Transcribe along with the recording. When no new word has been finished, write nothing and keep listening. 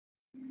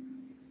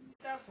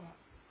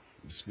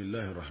بسم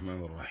الله الرحمن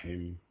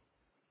الرحيم.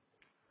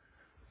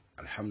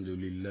 الحمد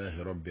لله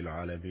رب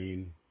العالمين،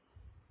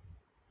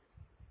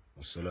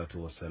 والصلاة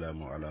والسلام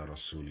على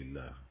رسول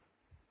الله.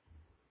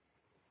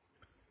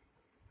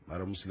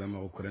 مارا مسلمة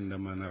وكرندا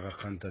ما نغا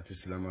قانتا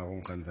تسلما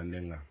غون قانتا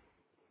نينغا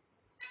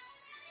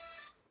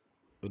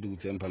ودو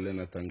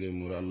تنبالنا تنجي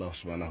مور الله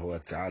سبحانه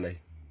وتعالى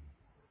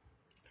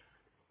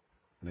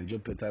نجو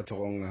بتا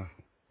تغونغا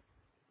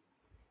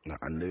na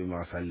annabi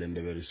ma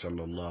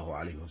sallallahu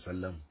alaihi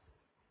wasallam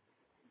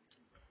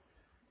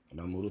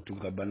na murutu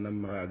ka bannan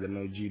ma ga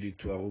no jidi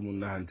tuwaru mun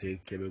na hante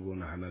kebe go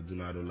na hana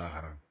dunado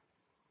lahara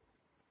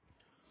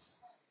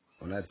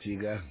ona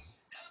tiga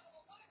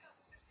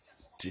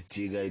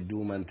titiga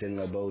du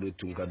mantenga bawri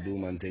tunka du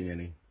mantenya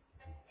ni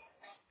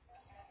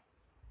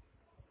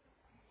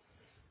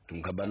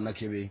tunka banna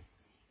kebe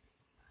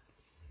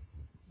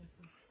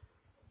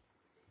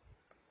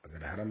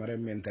aga haramare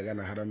men taga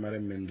na haramare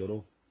men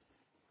doro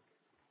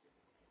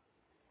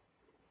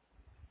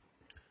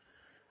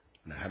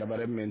na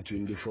haramare men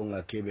tundi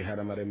fonga kebe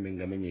haramare men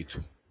gamenyitu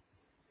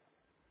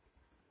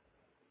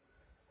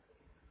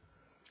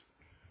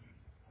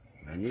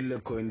na nyille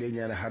ko inde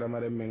nyana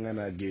haramare men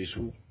ngana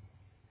gesu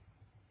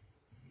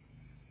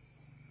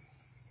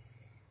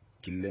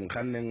killen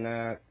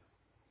kannenga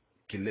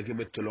kille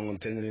kebe tolongon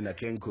tengri na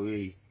kenko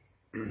yi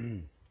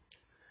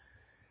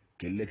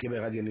kille kebe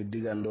gageni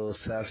digando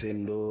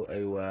sasendo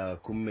aywa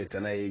kumme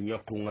tanaye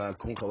nyokunga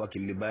kunka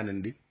wakilli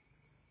Baane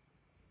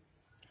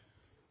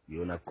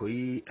yona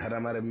koyi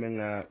haramare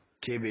menga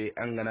kebe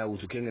angana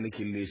wutu kengani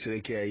killi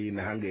sireke ayi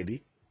na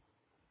hangedi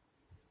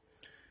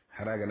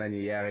haraga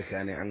nani yaare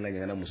kane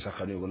anganya na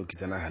musakhanu gonu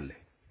kitana halle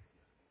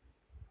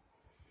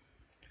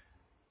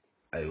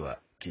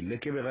aywa kille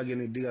kebe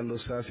gageni digando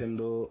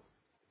sasendo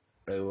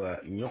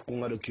aywa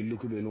nyokunga do killi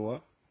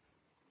kubenuwa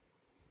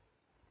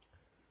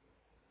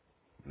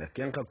na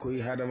kenka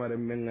koyi haramare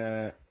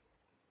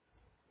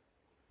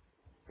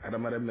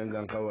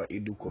menga kawa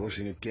idu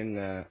korosini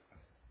kenga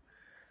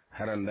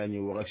harandani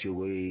wakati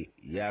goyi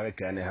yaare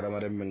kane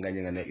haramare menga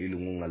nyanga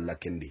ilungu ngalla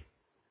kendi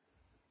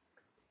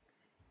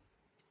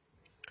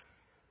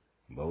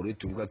bawri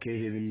tunka ke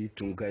heri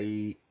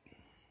tunkai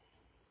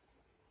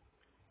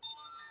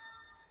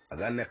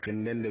agane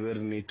qinden de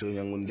berni to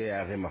nyangunde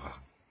yaare maka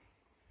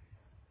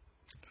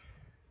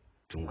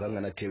tunka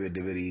ngana kebe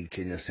de beri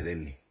Kenya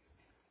sereni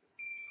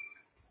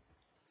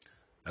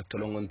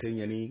atolongonte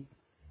nyani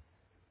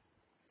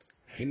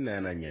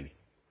hinna na nyani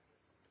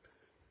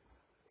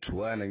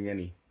tuwana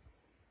nyani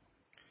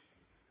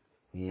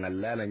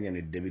ngallana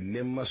nyani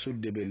debillem masu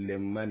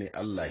debillem mani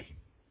Allah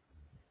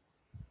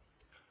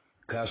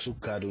kasu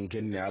kadun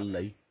kenni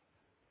Allah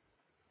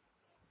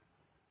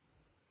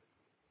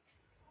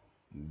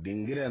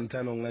dingira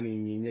antano ngani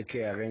nyinye ke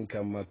yaren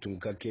kama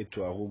tunka ke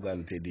to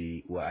arugante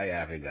di wa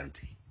aya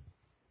regante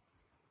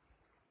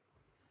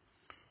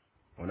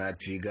ona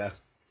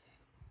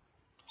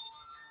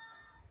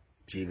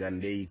tiga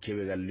ndey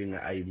kebe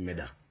gallinga ay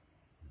meda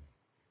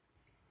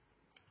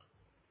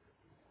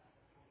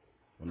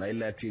ona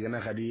illa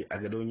tigana khadi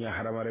agadonya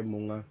haramare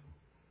munga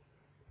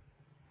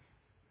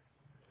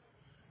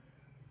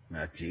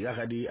na tiga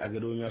khadi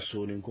agadonya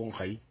sonin kon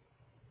khay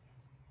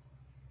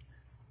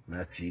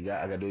na tiga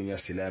agadonya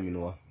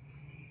silaminwa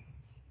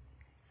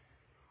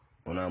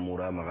ona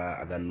mura maga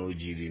aganno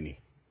jidini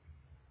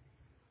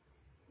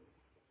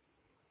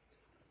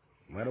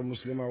mara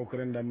muslima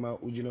ukrenda ma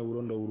ujina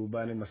wuronda Wuru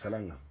Baane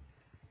masalanga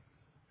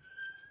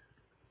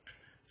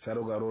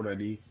saro garo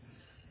radi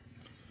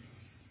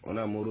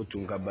ona muru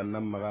tunka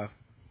bannam maga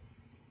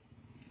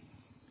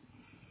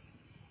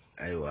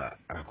aywa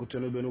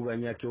akutono benu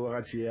ganya ke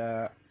wakati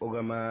ya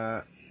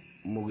ogama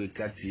mugi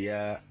kati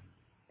ya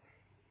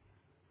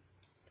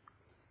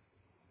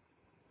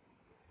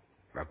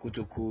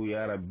akutuku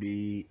ya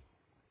rabbi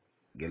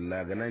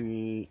gella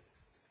ganani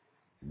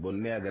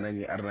bonne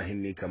ganani arna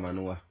hinni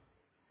kamanuwa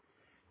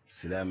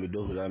silami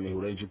do lami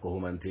huranci ko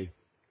humante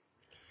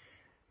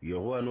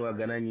yohwanu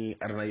ganani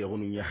arna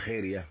yohunu nya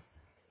khairiya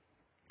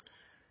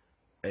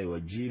aywa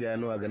jida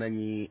no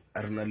ganani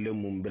arna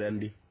lemmum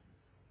brandi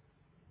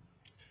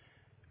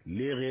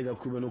lege ga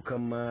kubenu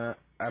kama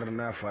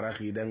arna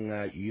farahi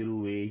danga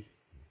yiruwe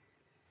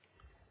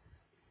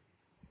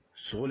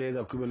sole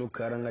ga kubenu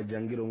karanga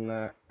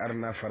jangirunga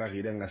arna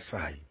farahi danga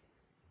sahay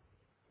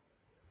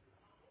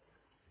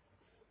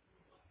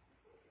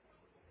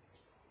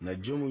na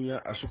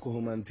jumunya asuko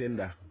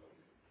humantenda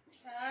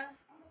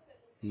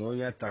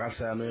nonya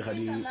tagasa no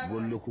khadi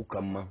golluku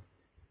kamma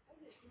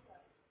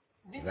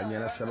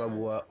ganyana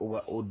sababu wa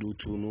uga odu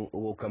tunu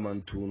ugo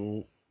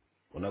kamantunu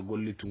ona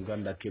golli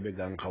tunganda kebe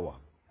gankawa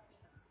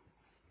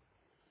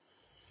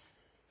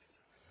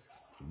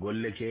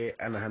golle ke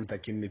ana hanta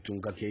kinni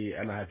tunka ke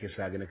ana hake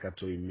sagane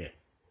katto imme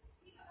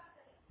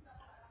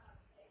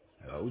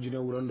ujina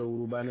wurondo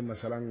Wuru Baane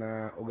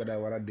masalanga ogada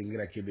wara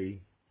dingira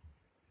kebe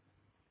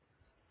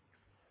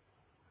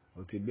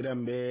oti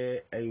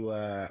birambe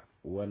aywa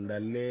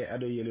wandalle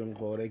ado yelin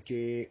qore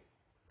ke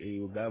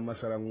yuga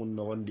masalangun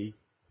nogondi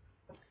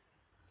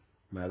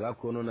maga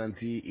kono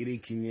nanti iri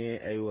kinye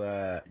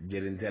aywa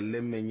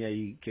jerintalle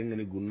menyai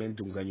kengani gunnen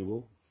tun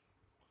kanyugo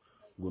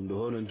gundo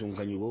honon tun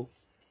kanyugo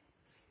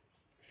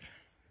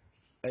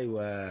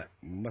aywa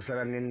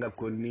masala ngenga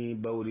konni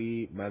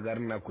bawri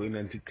magarna koy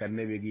nanti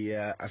kanne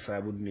begiya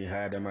asabud ni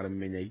hada mar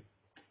menyai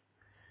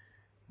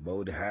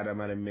bawde hada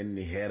mar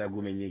menni hera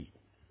gumenyai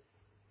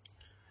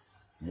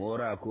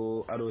mora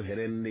ko aro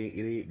herenne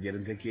iri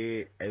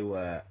jerinteke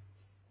aywa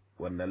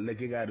wandalle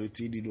ke gaado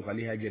tidi du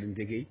khaliha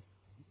jerinteke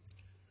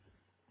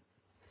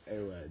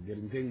aywa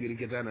jerinte ngiri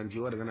keta nanti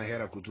wargana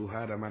hera kutu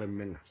hada mar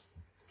menga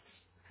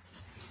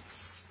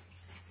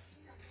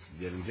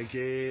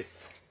jerinteke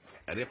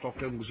ari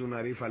qokke ngusuna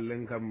ari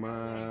fallen kama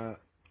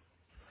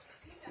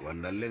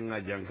wandalle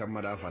nga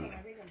jankama da falle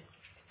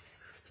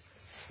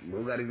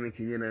mo gari ne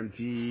kinye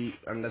nanti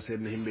anga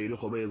sen himbe iri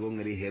khobe go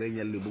ngari here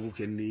nyalli bugu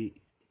kendi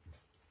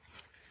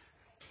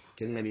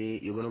kengani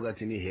yugono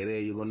gatini here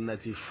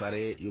yugonnati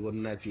fare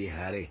yugonnati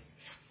hare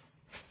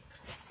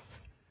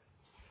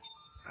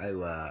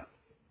aywa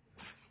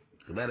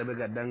kibare be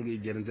gadangi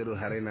jerintero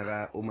hare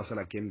naga o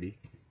masala kendi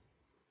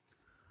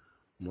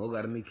mo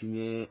garni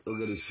kinye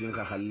ogeri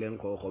sinka khallen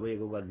ko khobe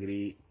go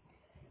gagri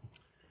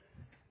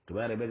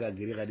kibare be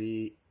gagri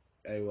gadi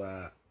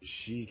aywa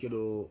shi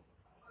kedo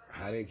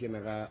hare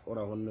kenaga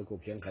ora honne ko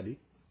ken kadi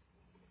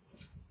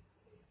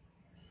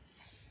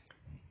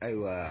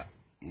aywa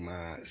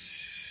ma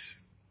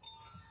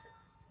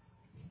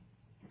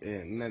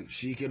nan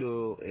shi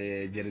kedo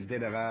jerinte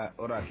daga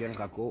ora ken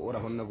kako ora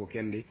honne ko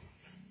kendi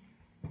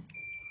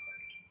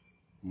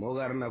mo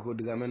garna ko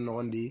diga men no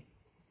gondi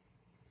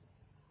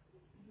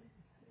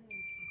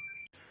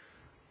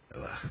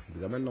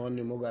diga men no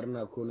gondi mo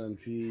garna ko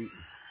nanti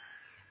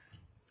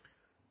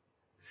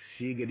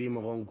si gedi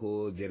mo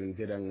gonko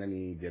jerinte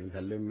dangani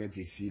jerintalle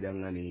meti si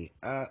dangani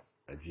a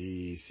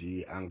ati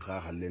si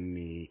anka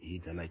hallenni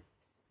hitanai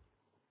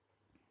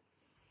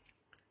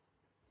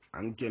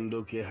anken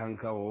do ke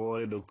hanka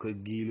wore do ke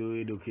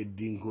gilo do ke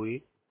dinko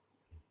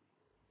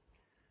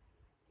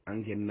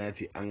anken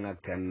nati anga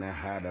kanna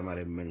hada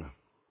mare menga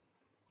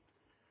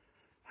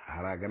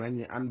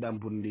haraganani andam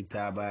pundi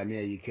tabane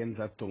yi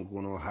kenta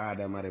tonkuno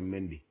hada mare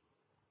mendi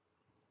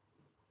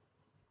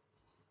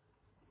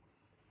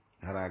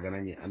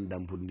haraganani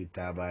andam pundi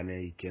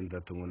tabane yi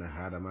kenta tonkuno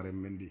hada mare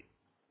mendi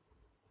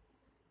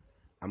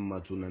amma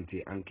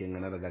tunanti anke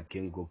ngana daga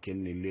kenko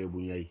kenni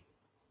lebu nyai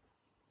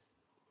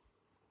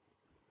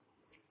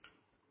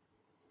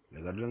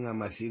daga dunga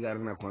masigar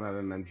na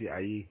kona nanti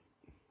ayi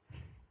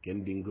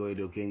ken dingo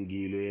do ken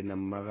gilo na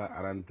maga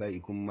aranta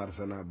ikum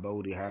marsana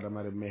bawri hada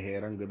mare me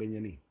heranga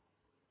benyani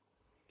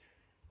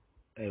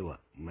aywa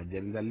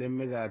majarinda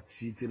lemme ga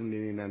titir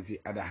ni nanti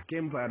ada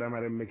kempa ada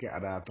mare meke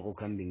ada to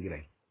kan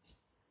dingirai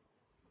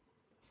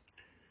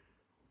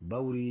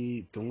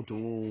bawri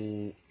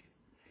tungu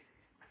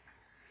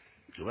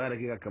jogara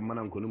ki ka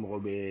manan ko ni mo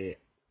be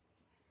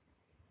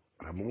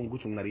ramugun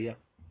kutu ngariya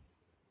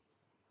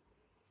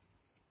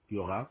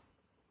yoga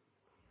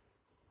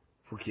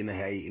fukina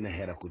hay ina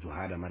hera kutu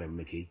hada mare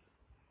meke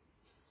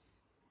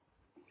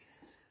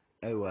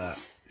aywa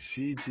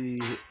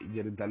shiti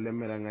jarinta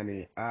lemme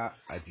ngani a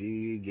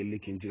ati gelli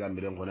kinci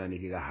gambiren kona ni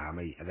kiga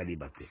hamai agadi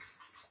batte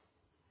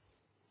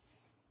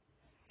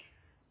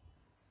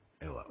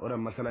aywa ora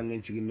masala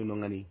ngen cigin no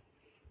ngani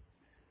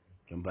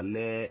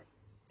kempalle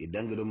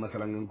idangi do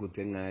masala ngen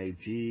kutenga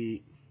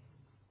iti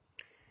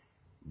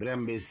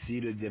brembe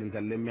sido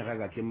jarinta lemme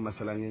kaga kem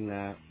masala ngen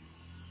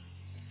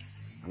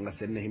anga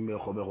senne himbe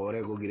khobe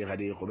gore go giri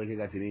khadi khobe ke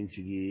gatinin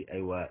cigi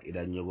aywa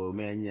ida nyogo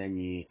me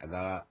nyanyi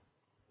aga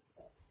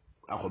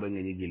akhobe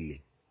ngani gilli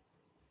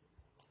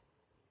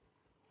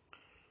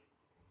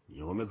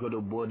nyogo me ko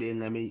do bode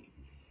ngami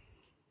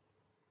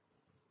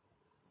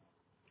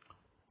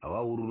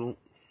awa wurunu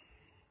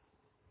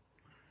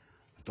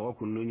to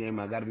kunnu nyai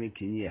magarni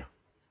kinya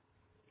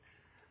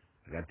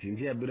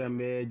gatinji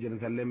abirambe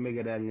jentalle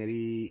megada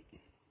ngari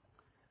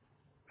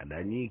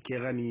adani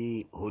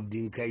kegani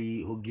hoddin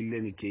kai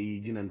hogilleni kei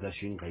jinanta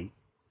shinkai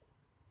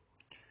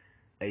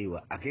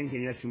aywa aken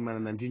kenya simana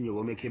nanti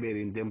nyogo me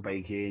keberin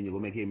tempai ke nyogo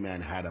me ke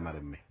man hada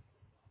maremme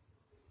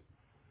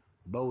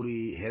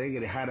bawri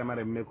heregere hada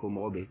maremme ko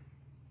mobe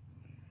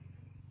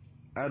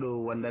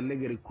ado wandalle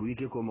gere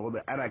kuyike ko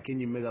mobe ara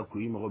kenyi mega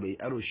kuyi mobe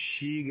aro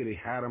shigere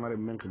hada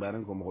maremme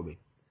kibaran ko mobe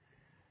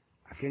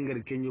aken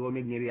gere kenyi go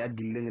me ngeri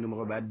adille ngene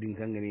mobe addin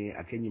kangani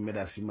akenyi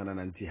meda simana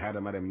nanti hada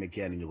maremme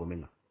ke ani nyogo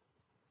menga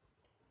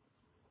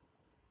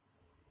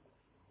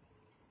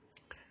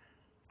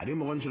adi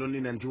mo goncholo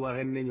ni nanti wa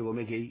genne nyogo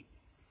me kei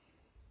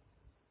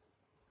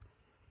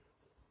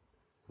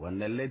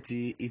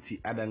wanalleti iti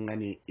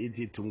adangani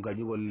iti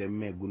tunganyu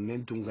gollemme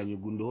gunnen tunganyu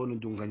gundo honu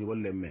tunganyu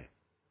gollemme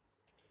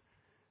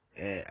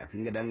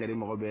atinga dangari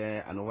mo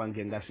be anu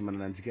wanke ngasi man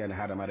nanti ke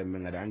hada maremme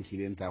ngada anki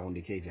len ta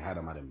hunde ke iti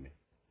hada maremme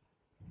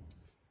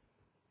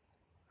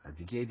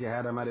ati ke iti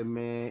hada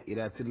maremme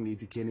ira tirni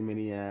iti keni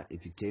meniya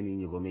iti keni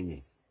nyogo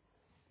menye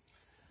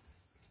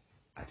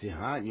ati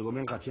ha nyogo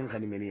men ka ken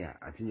kani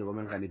meniya ati nyogo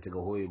men kani tega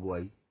hoye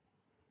gwai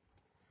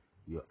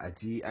yo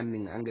ati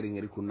anning angari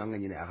ngari kunanga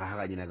nyine aka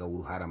haga nyine ga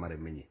wuru hara mare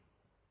menye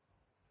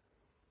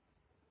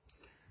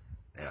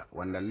ya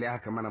wanda le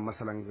haka mana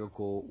masalan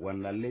ko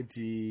wanda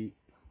leti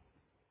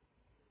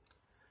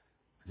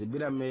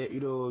zibira me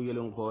ido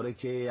yelon kore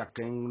ke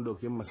yakken do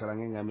ke masalan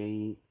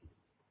ngame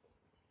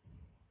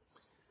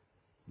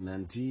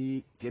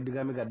nanti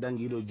kediga mi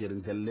gadangi do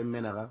jerintel lemme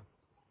naga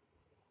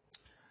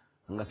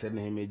nga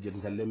sene heme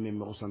jerintel lemme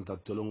me kusanta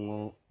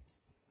tolongo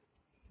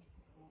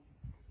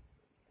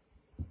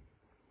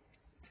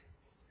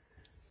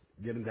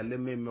jerintel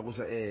lemme me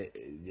kusa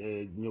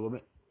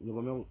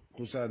nyogome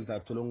kusanta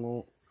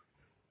tolongo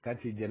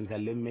kati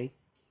jerintel lemme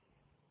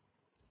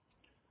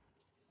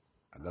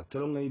aga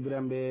tolongo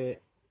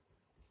ibrambe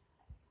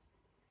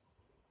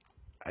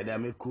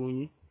adame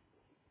kunyi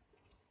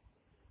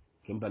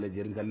kempale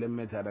jerintel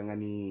lemme ta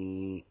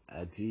dangani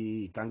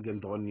ati tanken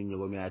to ni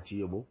nyogome ati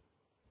yobo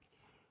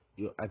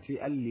yo ati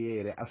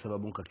alliere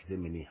asababun ka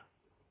kitemeniya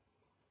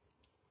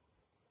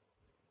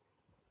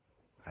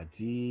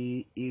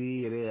ati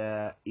iri yere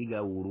ya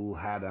iga wuru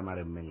hada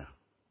mare menga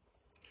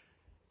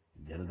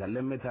jerintel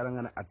lemme ta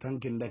dangana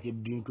atanken dake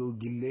dinko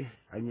gille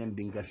anyan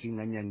dinka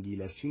singa anyan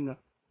gila singa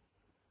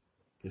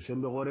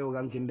kesembe gore o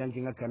gankin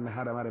danki ngakkan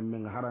hada mare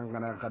menga haran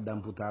kana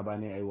kadam puta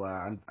bane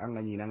aywa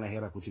angani nanga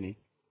hera kutini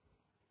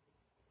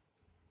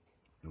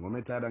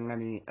ngome ta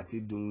dangani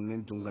ati dun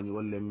nentun ganyi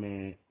wolle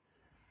me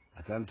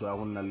atanto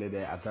agunna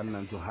lede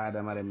atannanto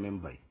hada mare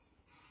membay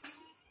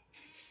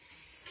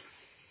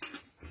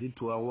ati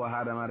tuwa wa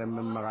hada mare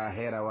memmaga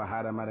hera wa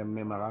hada mare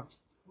memmaga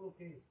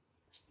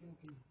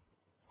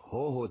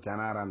ho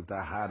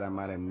tanaranta hada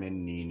mare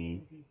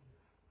mennini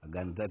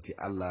gantati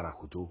Allah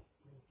rakutu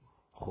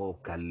ho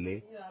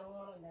kalle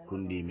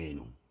kundi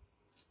menu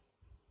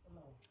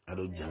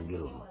ado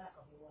jangiro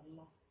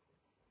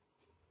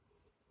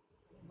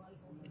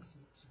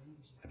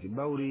ati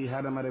bawri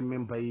hada mare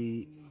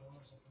mempay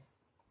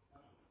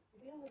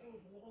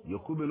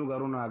yokube nu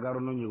garuna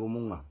garono nyigo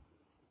munga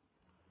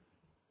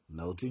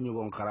na uti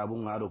nyigo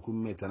nkarabunga ado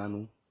kumme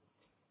tananu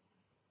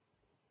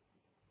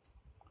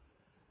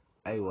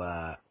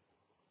aywa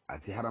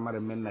ati haramare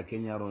menna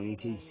kenyaro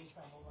yiki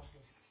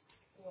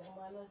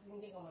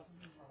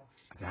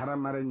ati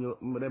haramare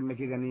remme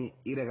ke gani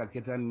ire ka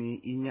ketani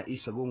inya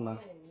isagunga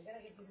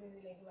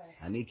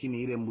aniki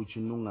ni ire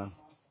mbuchununga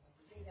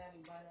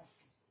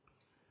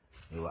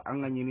aywa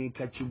anga nyini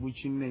kachi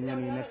buchinne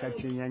nyani ne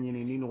kachi nyani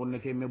ni no ne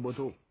ke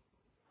meboto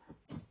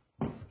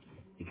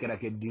ikara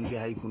ke dinge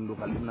hay kundu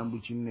kalina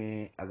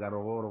mbuchinne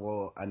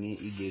agarogorgo ani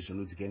ige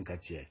sunu tiken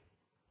kachi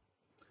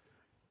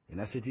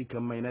ina seti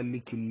kama ina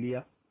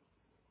likilliya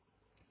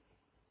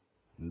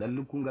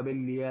ndalluku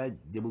ngabelliya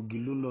debu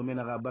gillundo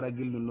menaga bara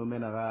gillundo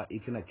menaga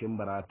ikina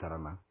kembara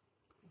tarana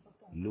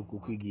luku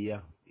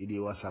kigiya idi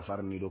wa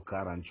safar ni do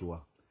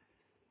karanchuwa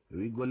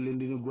wi golle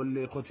ndini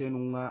golle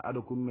khotenunga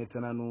ado kumme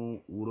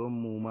tananu wuro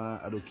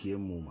muma ado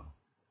kiyemuma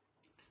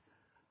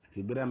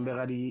tibirambe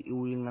gadi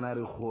iwi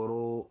nganari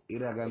khoro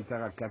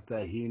iraganta kata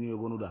hini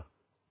yogonuda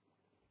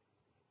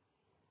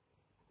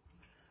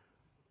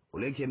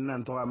uleke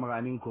nan to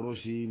maganin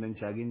korosi nan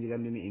chagin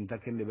jigandini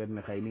intakende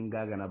berne khaynin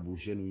gaga na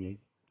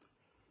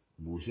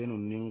bushenu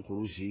nin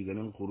kurusi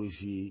ganin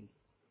kurusi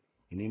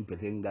inin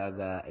peten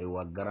gaga e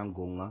wagaran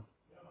konga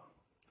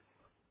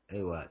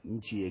ewa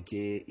nchi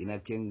yake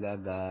inakenga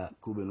ga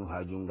kubenu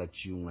hajunga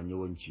chiunga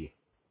nyonchi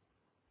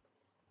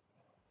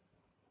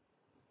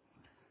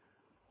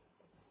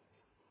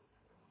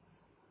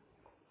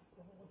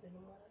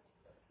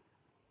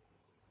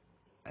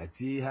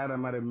ati hada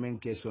mare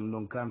menke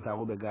sondon kanta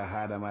go be ga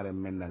hada mare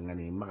men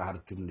ngani maga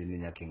hartinde ni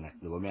nyakenga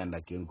go me anda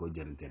ken ko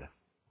jerinteda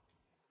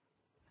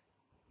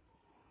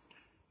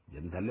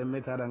jentalle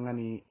meta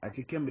ngani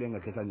ati kembre nga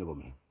keta nyogo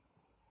me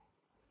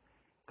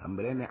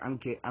kambrene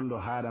anke ando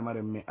hada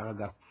mare me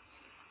aga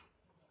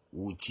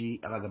wuci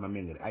aga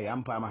mamengere ay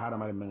ampa ma hada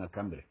mare me nga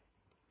kambre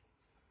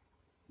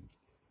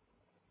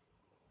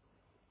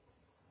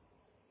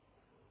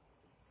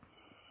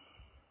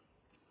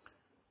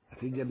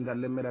ati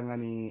jentalle mera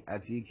ngani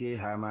ati ke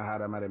hama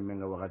hada mare me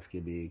nga wakati ke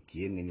be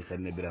kiyen ni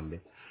xenne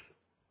birambe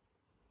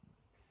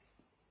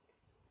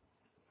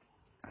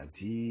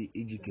ati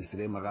iji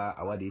kisre maga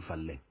awadi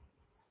falle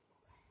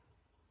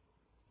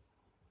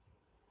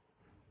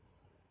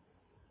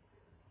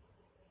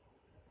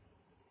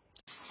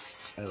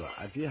aywa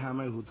ati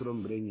hamay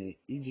hutrom brenye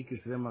iji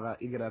kisre maga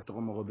igra to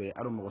mo be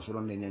aro mo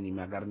soron ne nyani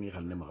ma garni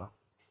xalne maga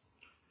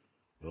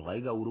yo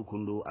gaiga wuru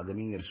kundu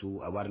agani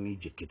ngersu awarni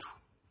jekketu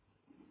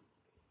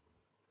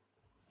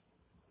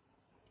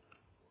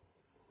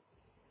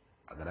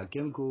agara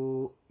kenko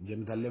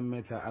jentalle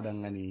meta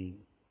adangani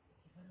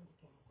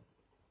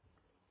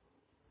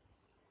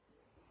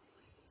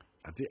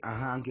ati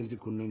aha ankenti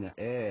kunnunya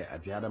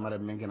ati hada mare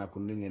menke na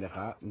kunnunya de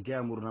kha nke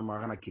amurna ma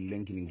kana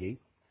killen kininge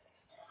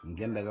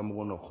ngen daga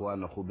mo no khwa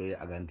na khube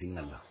aganti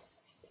ngalla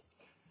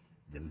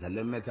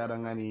jentalle meta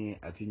adangani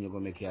ati nyogo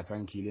meke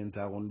atan killen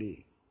ta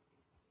gonde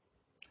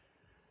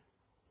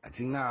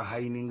ati nga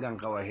hayni ngan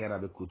kawa hera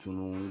be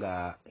kutunu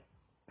nga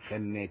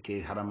khenne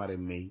ke haramare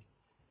mei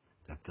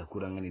katta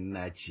kurangani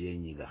na ciye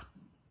nyiga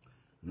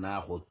na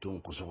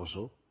hotun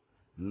kusokoso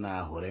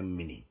na horem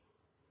mini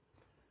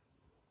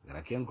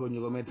gara ken ko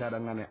nyugo meta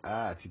dangane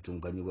ati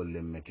tun kan nyugo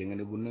lemme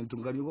kengene gunnen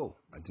tun kan nyugo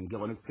atin ke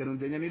kono kenun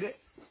tenyani de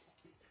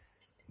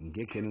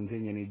nge kenun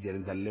tenyani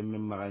jerinta lemme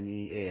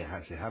magani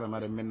hase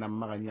haramare men nam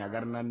magani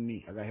agar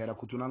nanni aga hera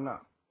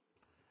kutunanga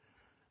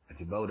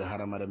ati bawde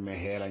haramare me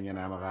hera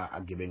nyana maga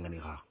agge ngani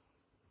ha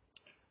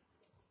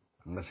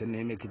nga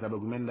senne me kitaba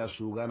gumenda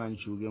sugana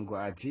nchugen ko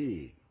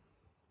ati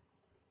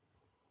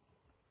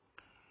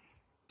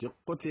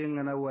kote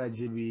ngana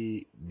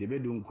wajibi debe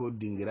dun ko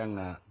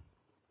dingiranga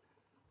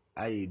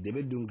ay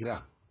debe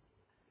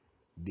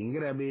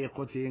dingira be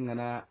kote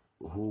ngana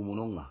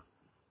humunonga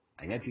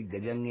anyati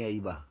gajange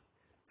aiba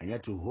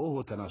anyati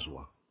hoho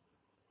tanaswa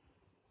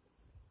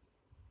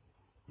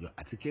yo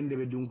atiken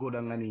debe dun ko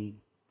dangani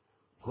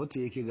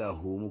kote yake ga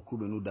humu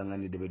kubenu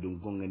dangani debe dun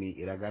ko ngani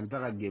iraganta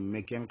ga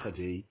gemme ken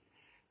kate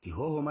ti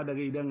hoho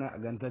madaga idanga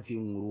agantati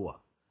nguruwa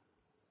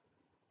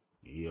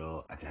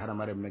yo ati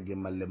haramare megge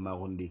malle ma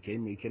gondi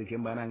kaymi kerke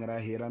mbana ngara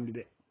herandi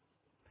de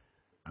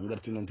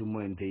angartu nantu mo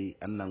entey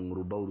annan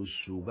nguru bawru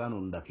sugano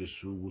ndake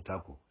sugu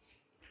tako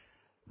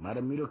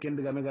mara miro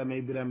kendiga mega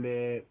me birambe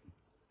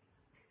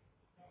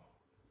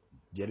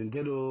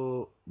jarintedo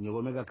nyogo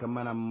mega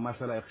kamana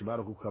masala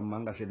ikhbaru ku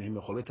kamanga sen hime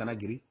khobe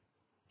tanagiri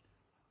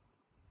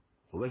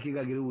khobe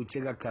kiga giri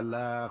uchega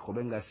kala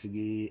khobe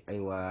ngasigi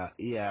aywa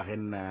iya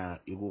henna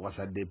igu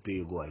gasa DP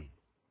goy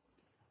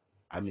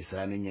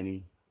amisane nyani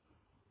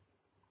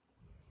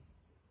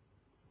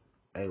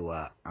aywa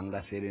anga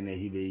serene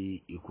hibe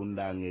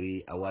ikunda ngeri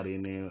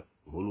awarene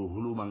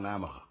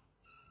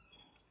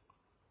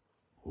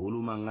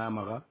hulu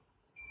mangama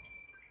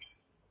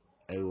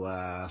aywa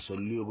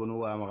solliyo gonu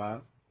wa maga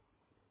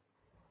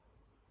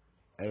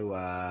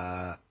aywa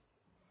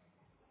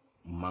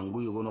mangu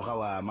yogono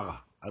kawa maga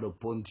ado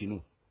pontinu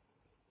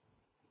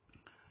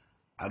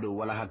ado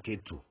wala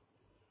haketu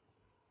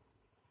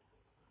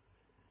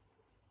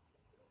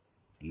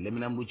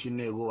lemina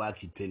mbuchine go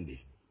akitende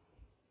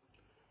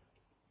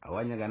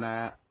awanya gana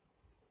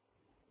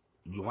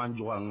jugan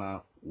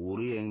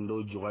wuri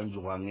endo jugan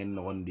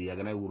nogondi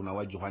yagana wurna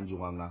wa jugan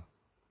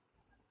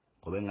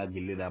ko benga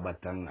gille da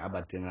batang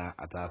abatenga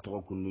ata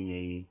to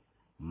kundunyei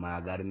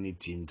magarni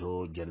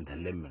tinto jenta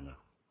lemmenga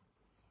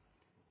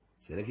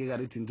sereki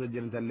gari tinto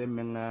jenta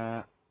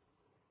lemmenga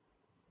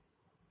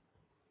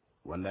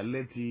wanda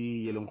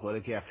leti yelon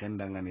khore ke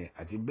akhenda ngane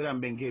ati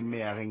biram benke me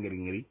ya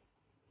ngiri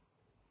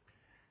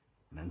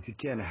nanti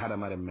ken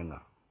haramare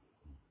menga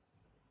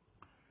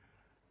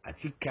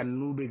ati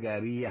kannu be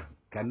gariya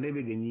kanne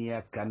be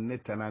ganiya kanne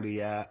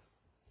tanariya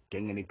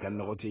kengeni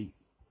kannogoti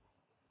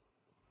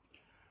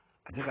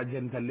ati ka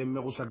jenta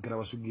lemme ko sagra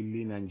wasu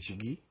gilli nan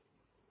cigi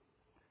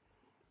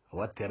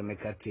waterne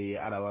kate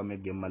arawa me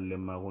gemalle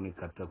maguni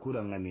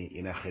katakura ngani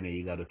ina khene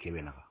yigado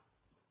kebena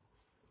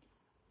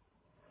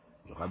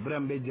yo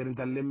kabram be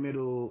jenta lemme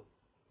do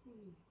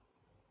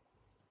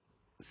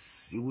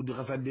sigudi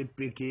khasa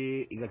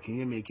depeke iga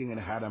kinye me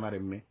kengeni haramare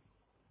me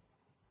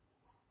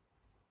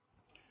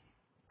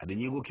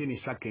adenyigo keni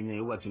sakenya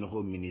yo watino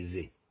ko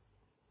minize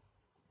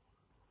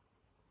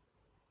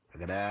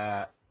agada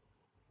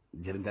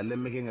jerinta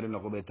lemme ke ngare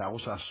nako be ta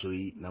usa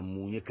soyi na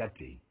munye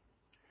kate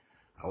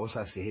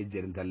awsa sehe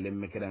jerinta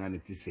lemme ke ngani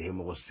ti sehe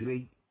mo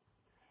sirei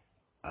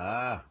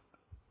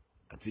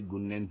ati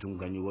gunnen tun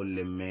kanyu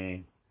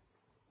lemme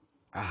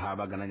aha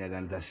ba gana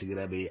nyaganta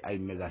sigira be ay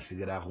mega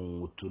sigira ko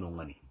ngutuno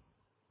ngani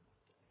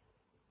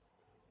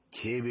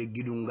kebe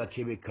gidunga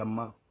kebe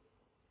kama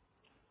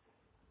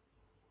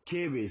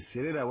kebe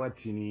serera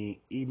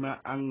watini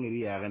ima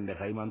angiri ya gande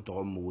kayman to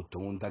mu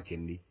tongunta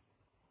kendi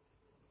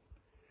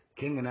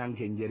kenga nan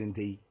ken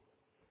jerintei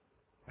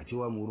ati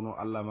wa murno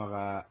Allah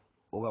maga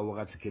oga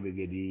wakati kebe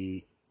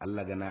gedi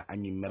Allah gana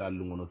anyi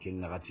meralu ngono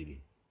kenga gatili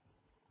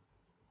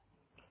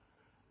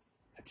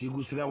ati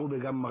gusira go be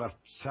gamma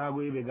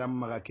sago be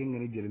gamma kenga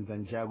ni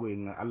jerintan chago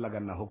nga Allah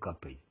gana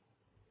hokapai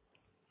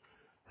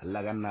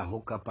Allah gana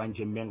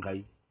hokapanje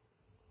mengai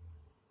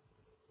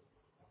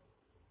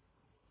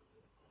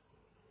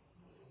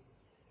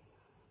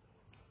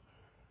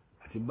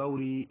ati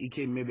bawri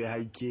ike mebe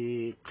hayke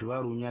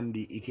khibaru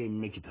nyandi ike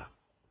mekita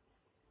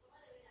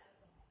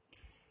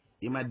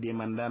ima de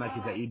mandana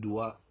kita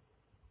idwa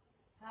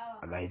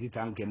aga hiti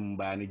tanke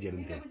mbani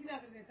jerinte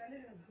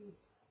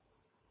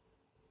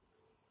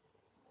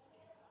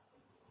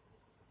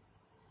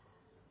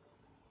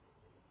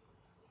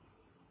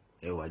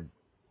ewa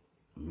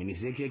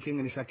miniseke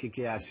kenga ni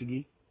sakeke asigi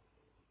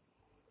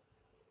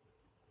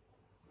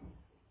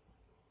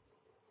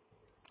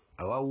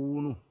awa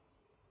wunu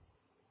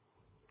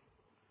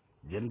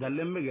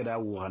jendalem be gada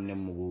wuhanne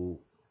mugu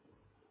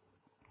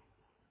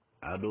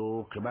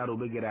ado khibaru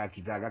be gada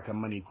kitaga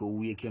kamani ko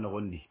wiye ken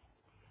gondi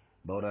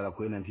bawra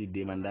ko nanti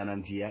de mandana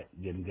nantiya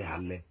jende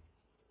halle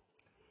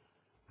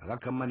aga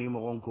kamani mo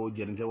gonko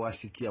jende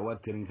wasikiya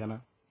watterin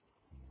kana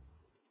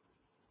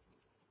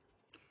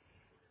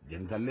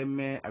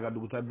jendalemme aga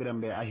duguta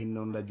birambe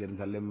ahinno nda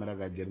jendalemme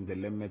raga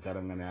jendalemme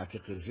tarangane ati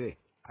khirse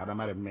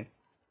aramaremme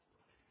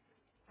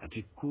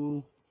ati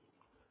ku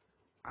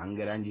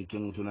angara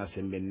jiken tuna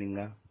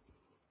sembenninga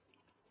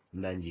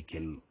nda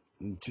jikel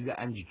ntiga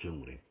anjiken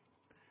wure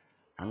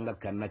anga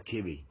kanna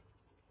kebe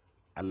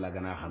alla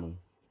gana khanu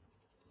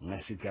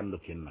ngasikando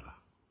kennaga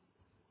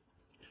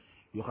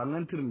yo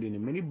khangan tirindi ni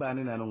meni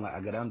bane nanu nga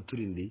agaran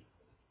turindi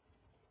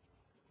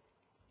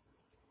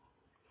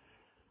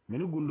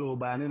meni gundo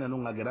bane nanu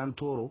nga agaran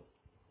toro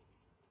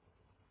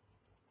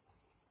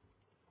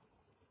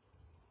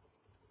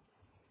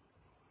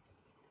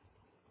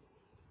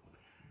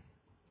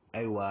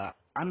aywa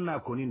anna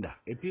koninda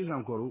epis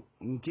encore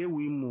nke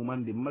wi mu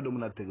mande madum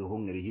na tege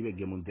hongeri hibe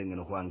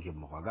gemuntengen ko anke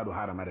mo gado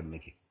hara mare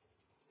meke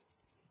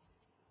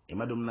e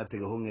madum na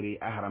tege hongeri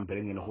ahram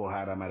perengen ko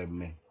hara mare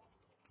me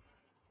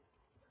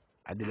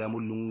adiga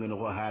mulungen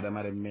ko hara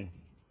mare me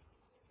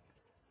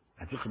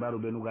ati khibaru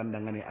benu ganda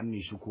ngani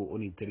anni suko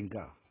oni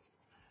terinka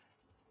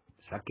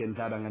sakken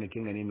tada ngani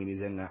kengani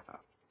minizenga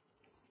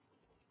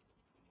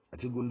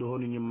ati gundo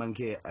honi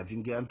nyimmanke ati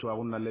ngi antu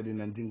agunna ledi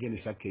nan tinkeni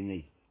sakke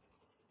nyai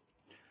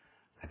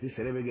ati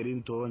serebe gerin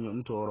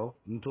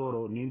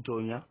ntoro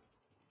nintonya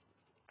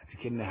ati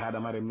kenne hada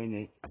mare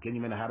menye akenyi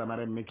mena hada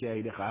mare meke ya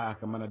ide kha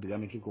kamana diga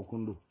meke ko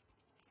kundu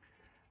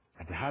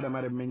ati hada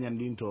mare menya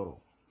ndintoro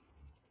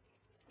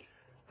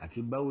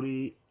ati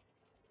bawri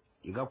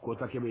iga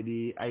kota kebe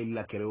di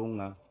ayilla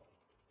kereunga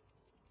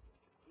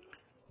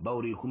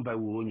bawri kumpa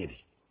wuro nyedi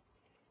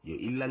yo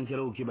illan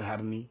kerew kibe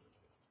harni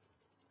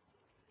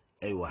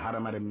aywa hada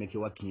mare meke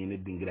wakinye ne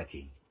dingira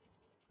ke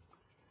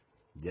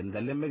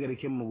jandalle megere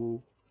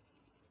kemmugo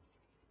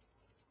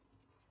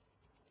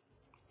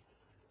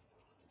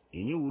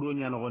inyi wuro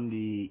nya no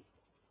gondi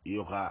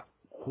yoka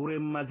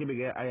khuremma ke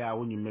bege aya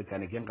woni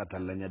mekane ken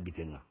katallanya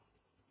bitenga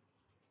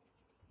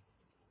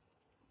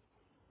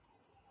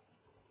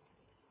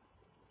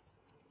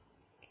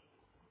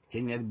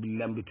kenya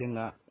billam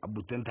bitenga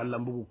abuten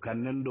tallambugu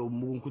kannendo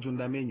mugun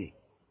kutunda menye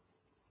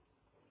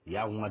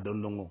ya hunga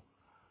dondongo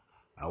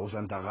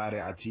awusan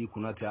tagare ati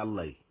kunati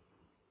allah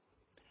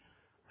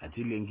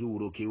ati lengi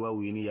wuro ke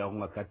wawini ya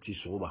hunga katti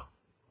suba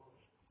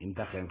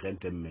inta khen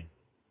temme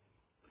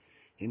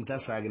inta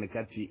sagne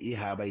kati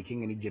ihaba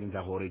ikingeni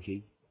jerinta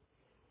horeke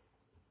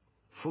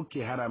fukki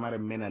haramare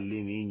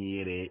menalli ni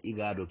nyere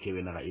igado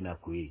kebe naga ina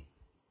kuyi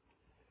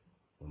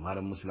umar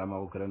muslima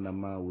ko krenna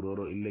ma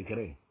wuroro ille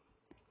kere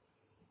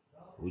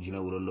wujina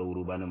wurondo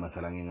wuru bane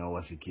masalange nga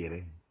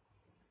wasikire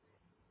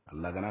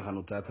allah gana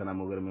khanu tatana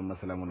mo germe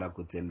masalangu la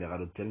ko tende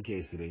gado tenke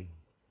isre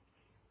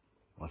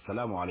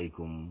wassalamu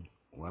alaikum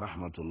wa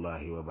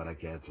rahmatullahi wa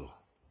barakatuh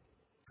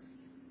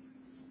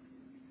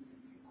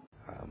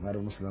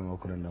مارو مسلم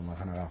وكرنا ما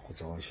خنا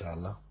راقوتو ان شاء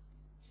الله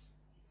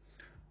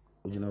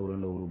وجنا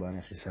ورندو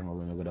ورباني خيسا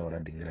مغنو غدا ورا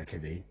ديغرا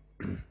كبي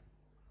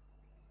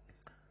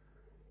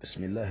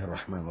بسم الله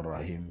الرحمن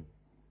الرحيم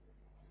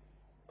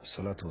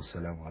والصلاة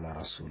والسلام على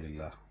رسول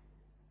الله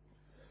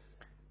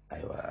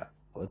ايوا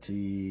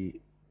وتي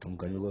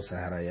تنكنيغو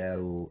سهرا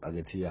يارو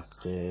اغتي يق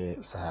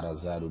سهرا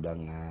زادو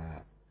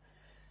دanga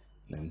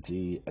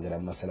nanti agara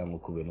masalangu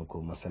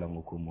kubenuko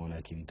masalangu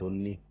mona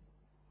kintonni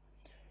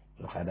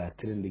yo khada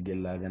trindi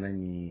gella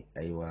ganani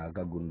aywa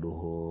gagundo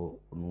ho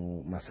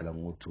nu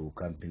masalangu tu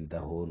kampinta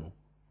hono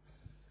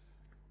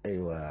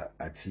aywa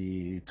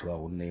ati tuwa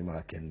unne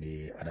ma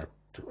kendi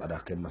ada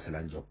kem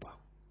masalan joppa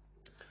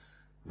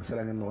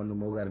masalan no no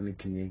mo garni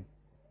kinyi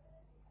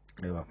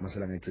aywa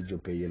masalan ke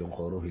joppe yelon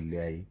khoro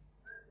hillay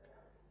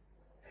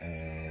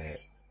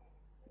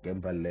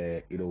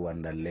gempalle ido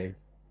wandalle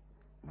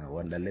ma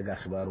wandalle ga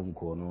khibarun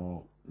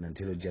kono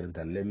nantilo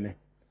jarnta lemme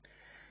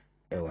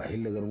ewa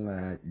hille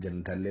garunga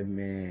jarnta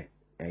lemme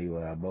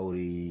aywa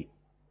bawri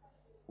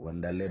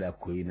wandalle da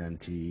koyi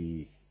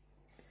nanti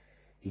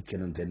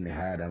ikenon tenne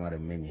haada mare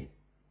menye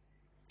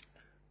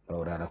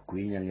bawra da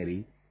koyi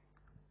nyangeri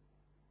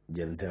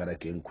jarnta gara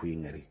ken koyi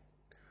ngari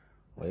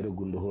wayro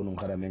gundo honum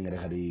khara mengere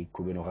khadi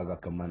kubeno kaga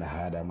kamana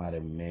haada mare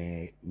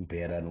me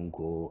mpera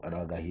nunko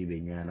adaga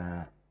hibe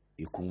nyana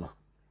ikunga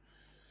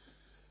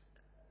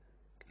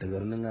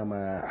dagar nanga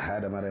ma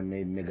hada mare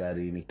me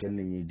megari ni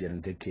kenni ni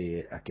jarnte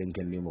ke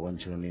akenken ni mo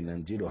gonchino ni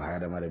nanjido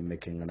hada mare me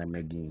kengana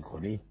megin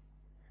koni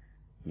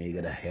me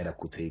gada hera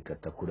kutei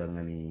katta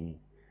kudangani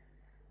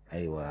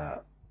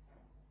aywa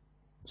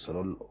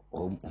sorol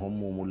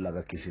hommo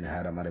mullaga kisin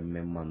hada mare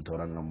me man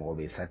toranga mo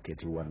be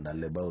saketi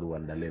wandalle bawru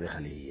wandalle re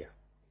khaliya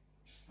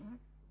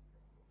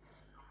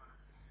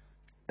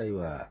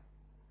aywa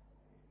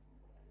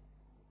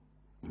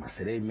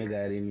masere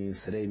megari ni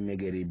sere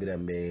megari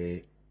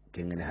birambe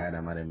kengene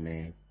hada mare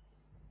me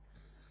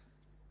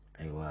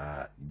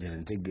aywa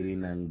jarnte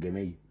grina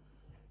ngemei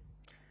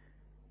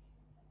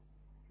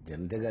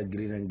jarnte ga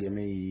grina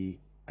ngemei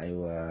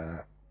aywa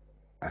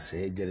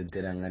ase jarnte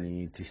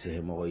ngani ti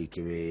sehe mo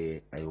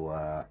ikebe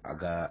aywa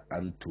aga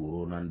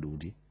anturo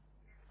nandudi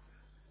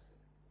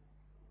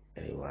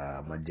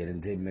aywa ma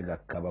jarnte mega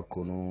kaba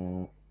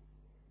kono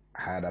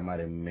hada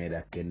mare me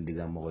da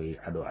kendiga mo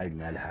ado ay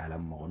mal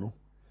halam mo no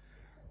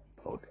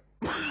bawd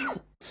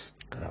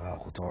kara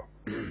khuto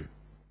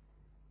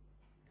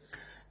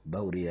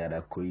bawri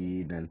ada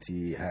koy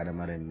nanti hada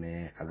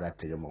maremme aga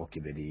tege mo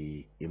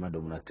kibedi ima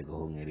domna tege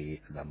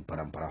hongeri aga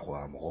parampara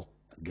khwa mo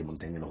gemun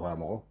tengen khwa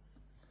mo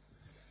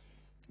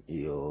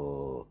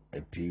yo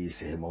et puis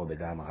c'est mo be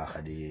gama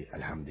khadi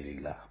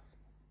alhamdulillah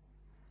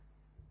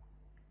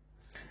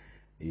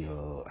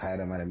yo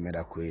hada maremme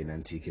da koy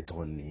nanti ke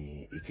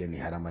tonni ikeni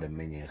hada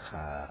maremme nye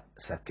kha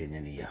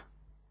sakkenyaniya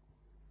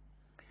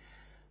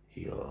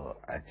yo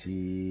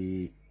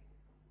ati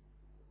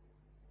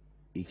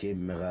ike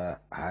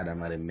mega hada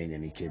maremme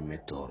nyani ke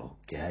metoro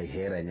ke hay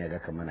hera nyaga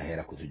kamana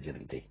hera kutu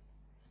jirinte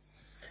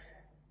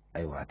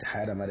aywa ati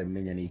hada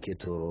maremme nyani ke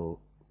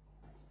toro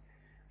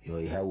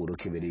yo iha wuro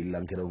ke beri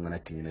lankero ngana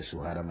kinyine su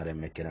hada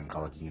maremme kiran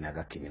kawa kinyina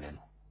ga kinyine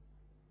no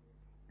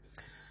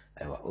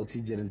aywa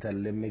oti jirinta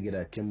lemme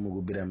gira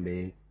kemmugu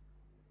birambe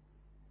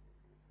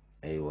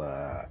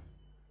aywa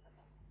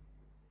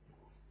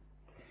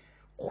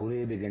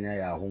kurebe ganya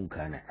ya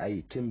hunkane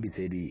ay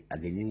kembitedi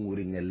aganyin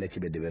wuri ngelle ke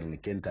be deberni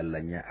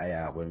kentallanya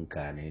aya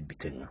hunkane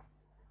bitenga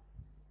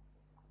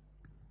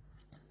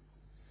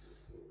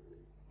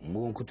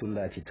mun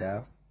kutunda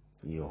kita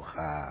yo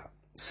ha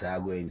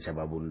sago en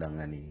sababun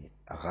dangani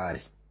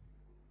agari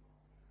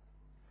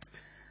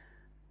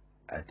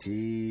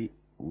ati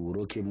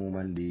wuro ke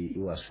mumandi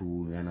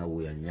iwasu yana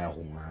wuya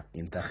nyahuma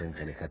intakhen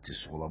kale kati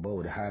soba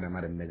bawde hada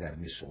mare megar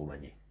ni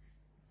sobanye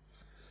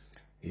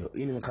yo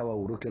inin kawa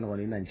wuro ke no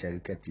nan chari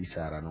kati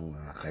sara no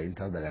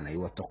kayinta daga na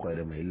iwa to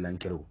koyre ma illan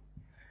kero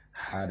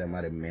hada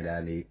mare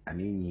medali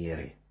ani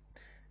nyere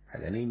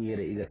aga ni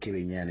nyere iga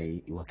kebe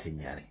nyane iwa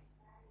kenyare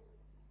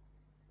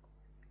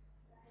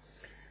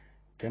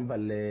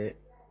kemballe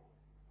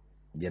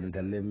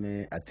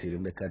jentalleme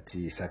atirimbe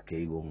kati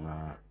sakke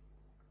igonga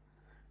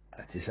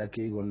ati sakke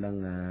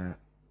igondanga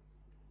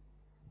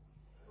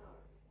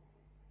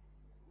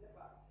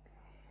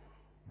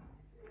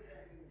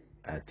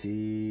ati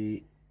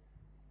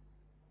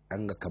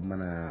anga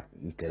kamana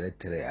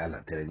tere ala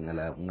tere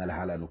ngala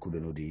hala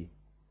nukubenudi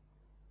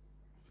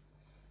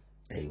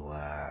aywa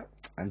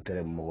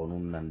antere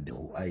mogonun nan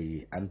dehu ay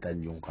antan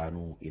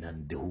junkanu inan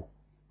dehu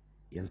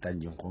yantan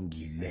junkon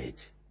gillet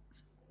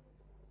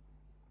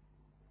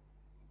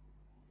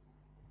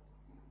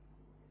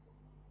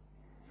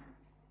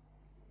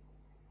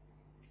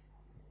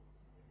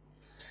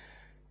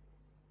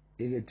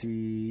igeti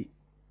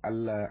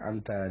alla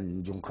anta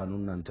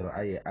junkanun nan toro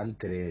ay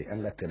antere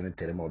anga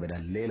tere mo beda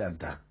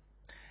lelanta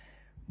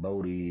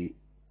bawri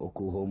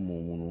oku homu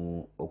munu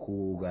oku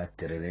ga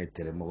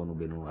tere mo gonu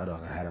benu ado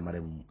ga hara mare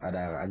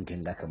ada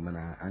anken ga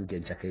kamana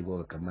anken chakai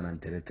go kamana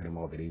tere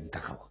mo beri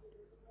takawa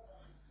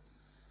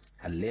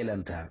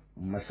allelanta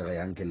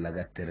masaga anken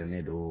laga tere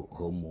do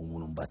homu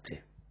munu batte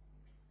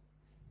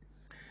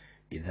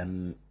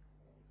idan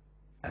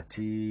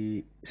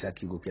ati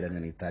saki go kira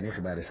ngani tani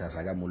khibare sa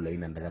saga mulla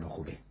ina daga no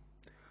khube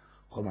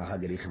khoma ha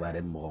gari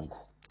khibare mo gonko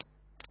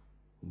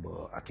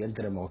bo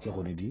akentere mo ke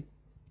khoni di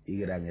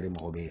igira ngari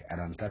mo be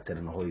aranta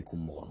tere no hoy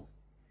kum mo gono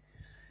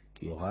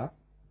yoga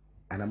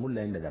ana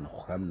mulla ina daga no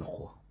kham no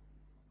kho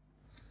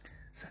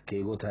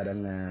sake go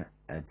taranga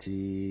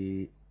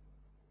ati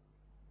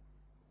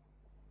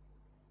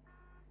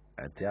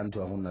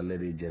anto hunna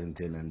lede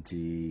jerinte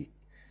nanti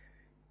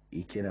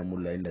ikena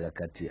mulla ina daga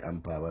kati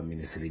ampa ba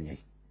ministry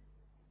nyai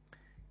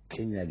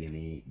Kenya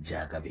gini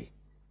jagabe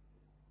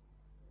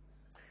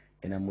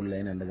ina mulla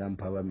ina daga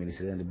ampa ba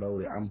ministry ni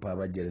bawri ampa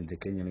ba jerinte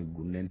Kenya ni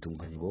gunnen tun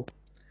kango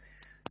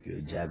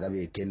yo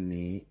jagabe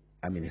kenni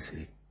a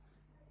ministry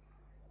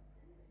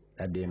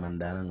ade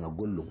mandana nga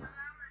gollum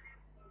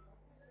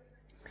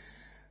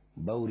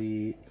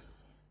bawri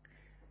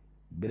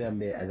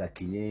birambe aga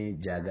kinye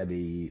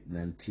jagabe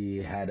nanti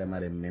hada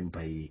mare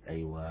mempai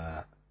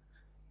aywa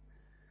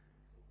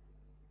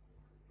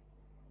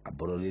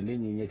aboroli ni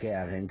nyeke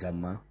ya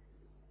renkama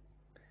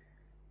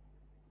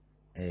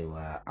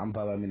aywa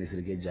ampa ba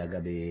ministry ke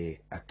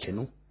jagabe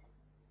akenu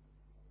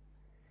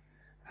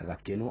aga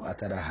kenu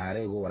atara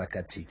hare go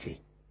warakati ke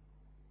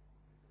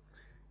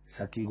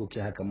saki go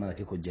ke haka mana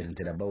ke ko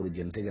jente da bawri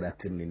jente gra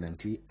tirni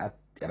nanti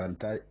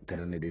ranta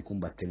terne de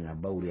kumbatenga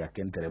bawri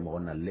akentere mo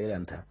na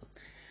lelanta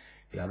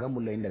ya ga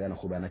mulla inda gana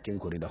khubana ken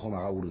ko da khoma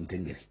ga wurun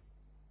tengeri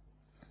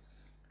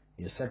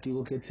ya saki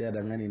go ke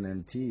tsaya ngani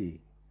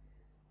nanti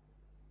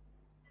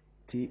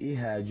ti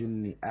iha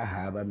junni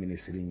ahaba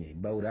ministry ni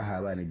bawri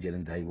ahaba ni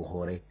jenta ay go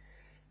khore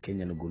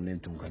kenya no gunnen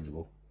tun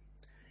kanjugo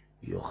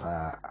yo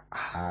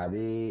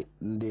habe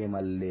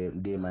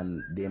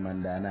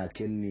deman dana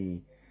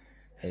kenni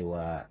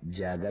aywa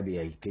jagabe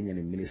ay kenya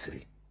ni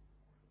ministry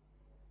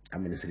a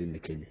ministry ni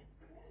kenya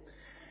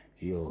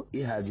yo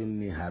iha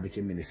junni habe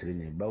ke ministry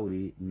ni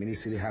bawri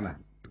ministry hana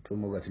to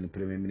mo gatini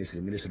premier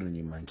ministry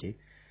ni manke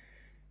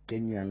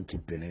kenya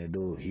nkipene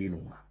do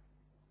hinuma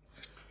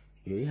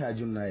yo iha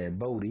junna ya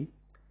bawri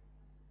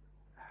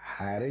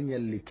hare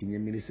nyalli kenya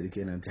ministry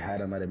kenan ti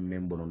hara mare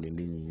membono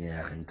ndindi ni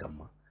ya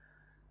kama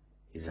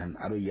izan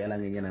aro yala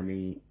ngena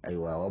mi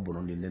aywa wa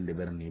bonondi ndende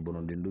berni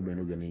bonondi ndube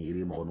no gani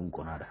iri mo gonun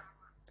konada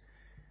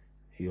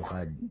yo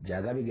ha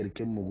jagabe gel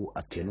kemmugu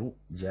akenu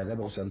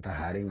jagabe ko santa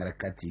hare ngara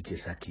katti ke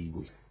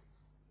sakigo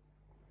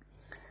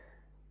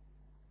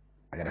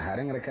agar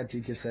haren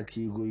rakati ke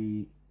saki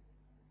goyi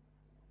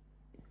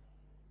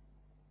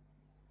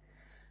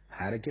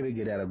hare ke be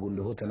gere ara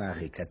gundo hotana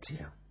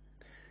hakikatiya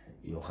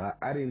yo ha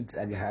arin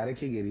aga hare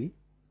ke geri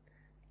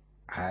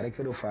hare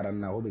ke do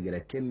faranna ho be gere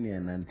kenya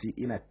nanti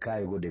ina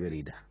kai go de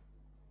berida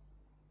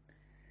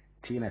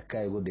tina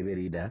kai go de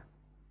berida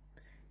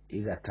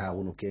iga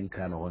taagunu ken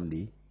kana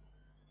gondi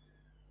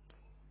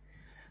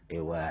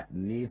ewa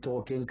ni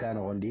to ken kana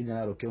gondi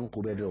igana ro ken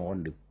kube do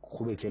gondi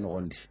kube ken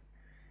gondi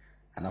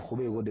ana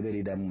kube go de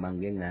berida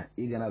mangenga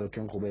igana ro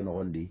ken kube no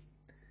gondi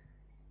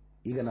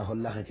igana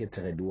holla ka ke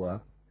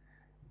tagaduwa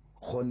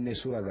khonne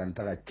sura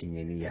ganta ka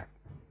kinyeniya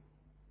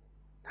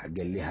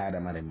hagelli hada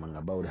mare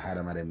manga bawri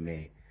hada mare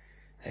me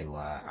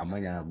aywa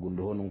amanya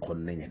gundo honun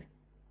khonne nyane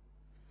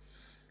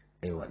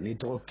aywa ni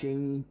to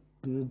ken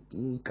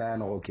ka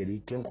no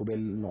kedi ken kubel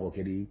no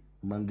kedi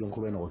mangin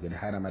kubel no kedi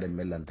hada mare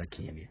mellan ta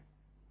kinyeniya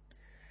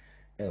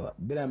aywa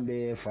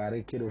bilambe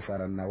fare kedo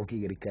faranna o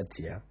kigeri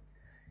katiya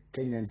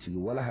kenyan ci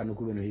wala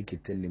hanuku beno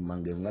hikitenni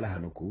mangin wala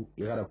hanuku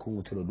igara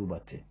kungutulo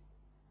dubate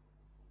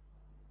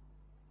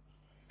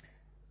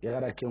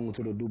igara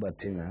kungutulo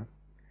dubate nga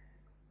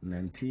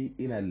nanti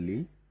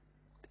inalli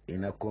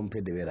ina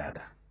kompe de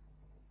berada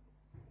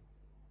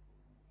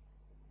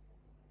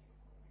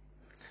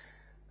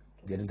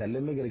jadi dalle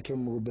megere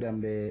kemmu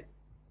birambe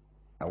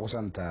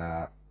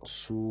agusanta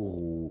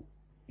suhu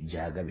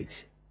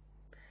jagabiti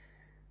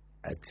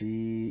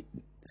ati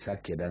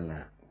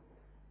sakedanga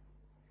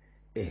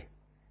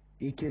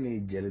ikene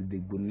jardi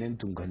gunnen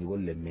tun kan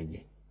golle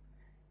menye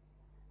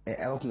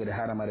awko ngade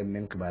haramare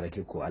men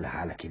kibarake ko al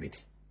halake beti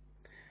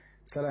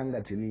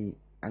saranga tini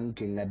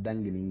anke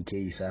ngadangini ke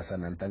Xiisa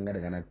nan tanga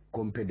daga na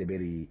kompe de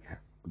beri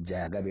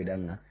jaga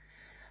bedanga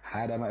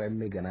hada mare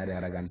me ganare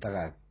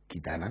haraganta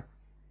kitana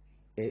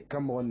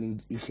kammo woni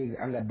ike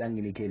anga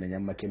dangini ke na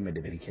nyamma kemme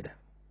de beri keda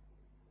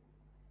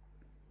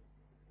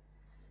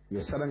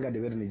yo saranga de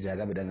berni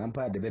jaga bedanga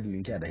ampa de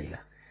berni ke adahila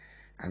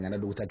angana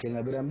duta ke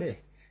ngabirambe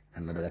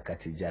anna daga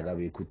kati jaga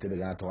be kutte be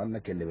gana to wanna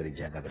kelle beri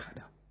jaga be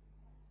khada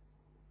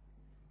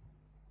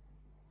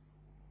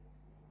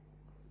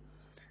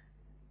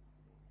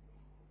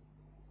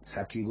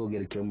saki go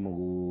gel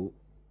kemmugo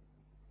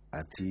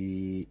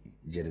ati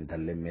jerin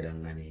talle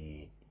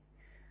medangani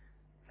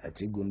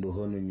ati gundo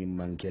hono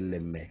nyimman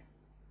kellemme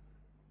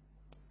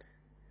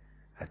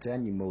ati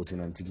anyi mawtu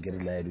nan tinkir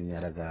la dunya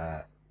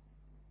raga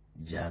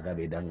jaga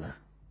be danga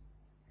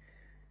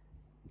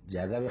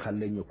jaga be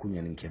khalle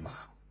nyokunya ninkema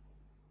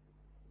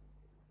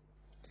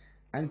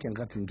anken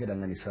katin ke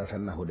dangani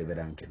sasan na hode be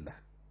dankenda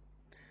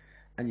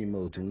anyi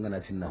mawtu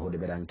ngana tin na hode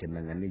be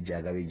dankenda ngani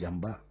jaga be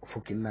jamba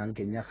fukin na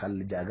anken nya khal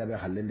jaga be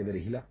khalle de be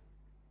hila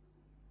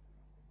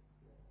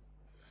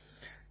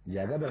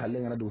jaga be khalle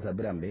ngana duta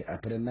birambe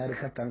apre nari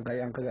katan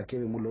kayan kaga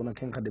kebe mullo na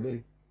ken khade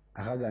beri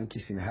akaga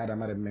ankisin hada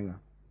mare menga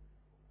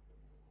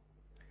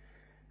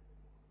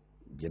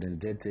jeden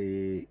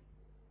tete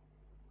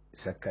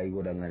sakai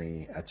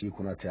godangani ati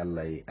kunati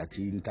Allah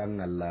ati intang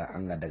Allah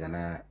anga daga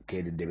na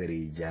kede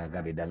deberi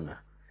jaga be danga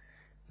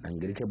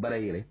nangiri ke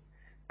barayire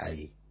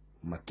ay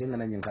makken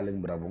na nyin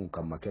kalen brabon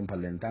kam makken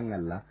pallen tang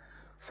Allah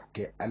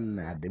fuke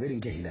anna deberi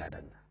ke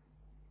hiladanga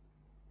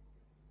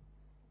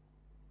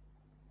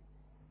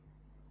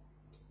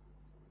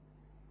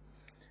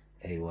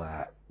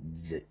aywa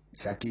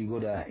saki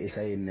goda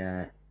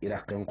isayna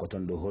iraqen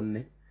qotondo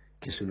honne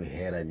kisunu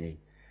heranye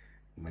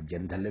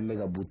majenta lemme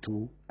ga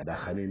butu ada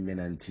khamin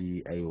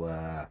menanti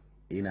aywa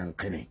inan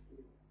qene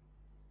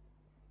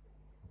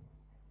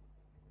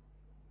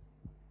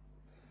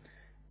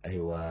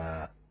aywa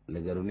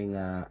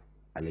legaruninga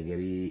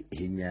alegari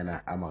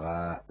hinyana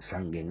amaga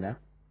sangenga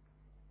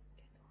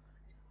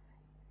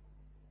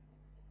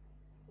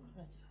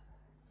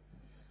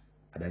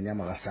adanya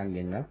maga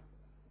sangenga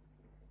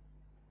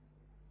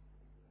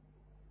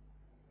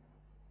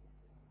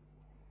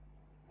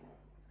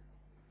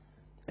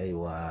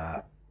aywa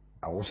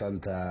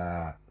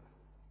awusanta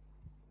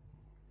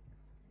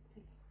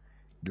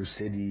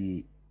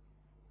dusedi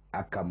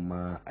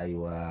akama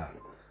aywa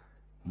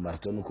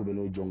martonu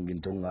kubeno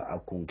jongintonga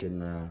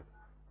akunkenga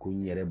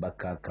kunyere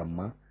baka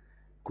kama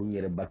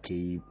kunyere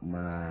baki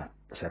ma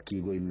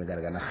sakigo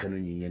imegaragana khenu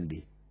nyendi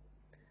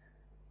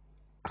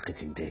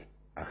akitinte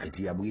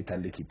akiti abugi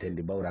tande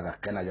kitende bawraga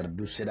kana gar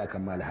duseda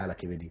kama al hala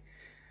kebedi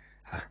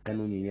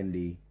akanu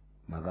nyendi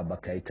maga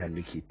baka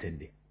itande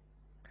kitende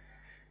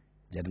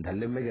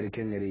jantalle megari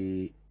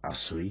kengeri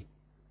asui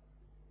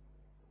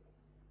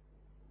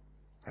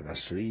aga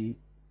sui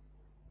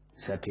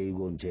sake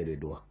go nchere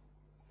doa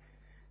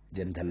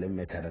jantalle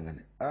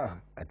metarangane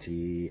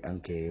ati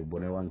anke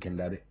bone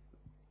wankenda de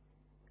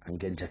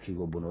anke chaki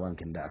go bone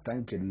wankenda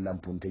atanke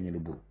lampunte nyeli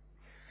buru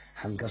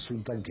hanka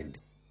suntan kendi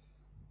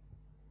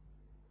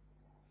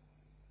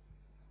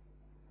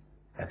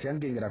ati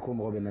anke ngira ko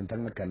mo be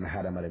nantanga kan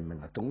hada mare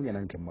menga tongunya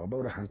nanke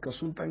mabawra hanka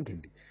suntan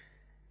kendi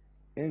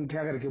en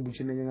kagar ke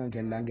bucine nyangan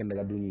ken dangen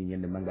daga dunyi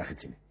nyende manga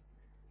khitine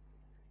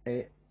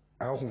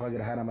ako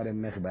kagar hara mare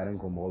me khibaran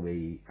ko mo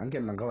be anke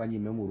nan kawani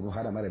memuru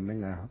hara mare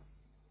menga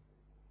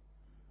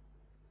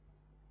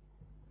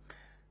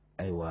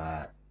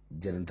aywa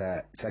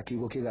jerinta saki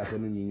ko ke ga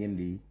fenu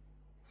nyindi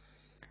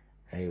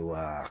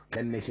aywa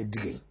kanne ke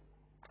digay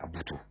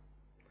abutu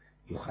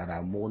yo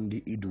khara mondi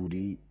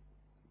iduri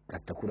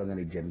katakura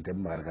ngani jerinta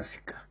marga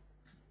sikka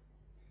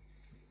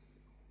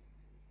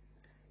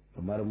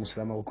mara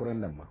muslima ko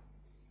korandama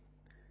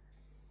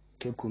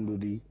ke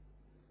kundudi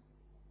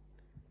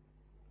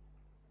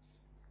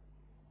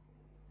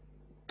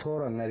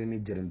tora ngari ni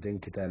jerinten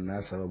kita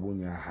na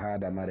sababunya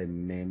hada mare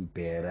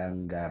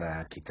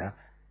memperangara kita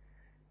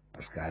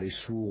paskari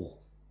su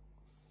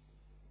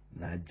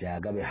na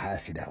jaga be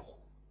hasida ko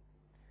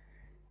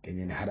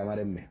kenyen hada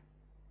mare me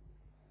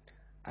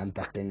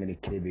anta kengani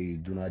kebe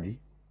dunadi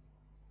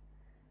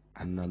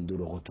annan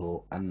duro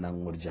goto annan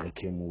ngorja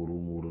ke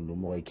muru ndo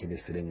mo kebe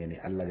serengeni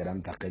alla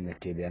garan ta kenya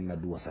kebe anna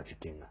duwa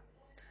satikenga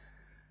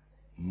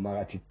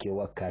magati ke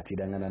wakati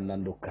dangana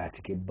nando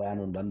kati ke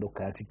bano dando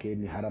kati ke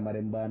ni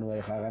haramaren bano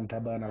ay khagan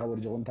tabana gawar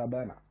jogon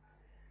tabana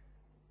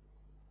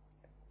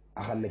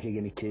akhalle ke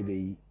geni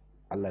kebe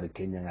Allah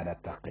kenya ngada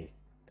taqi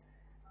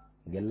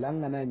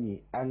gelanga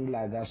nani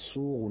angla ga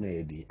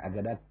suune di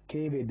agada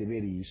kebe de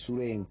beri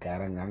sure en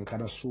karanga an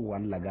kana su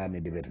wan laga me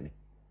de berni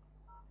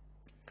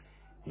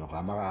yo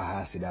kama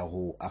hasida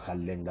hu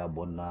akhallenga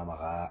bonna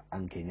maga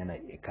an kenya na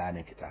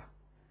ikane kita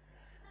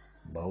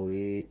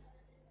bawri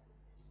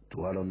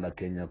tuwalon na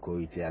Kenya ko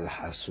iti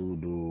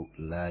alhasudu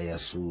la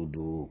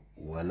yasudu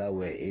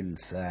walaw in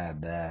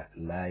sada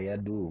la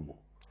yadumu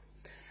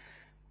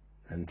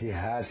anti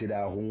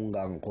hasida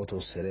hungan koto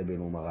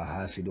serebenu maga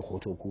hasidu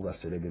koto kuga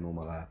serebenu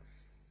maga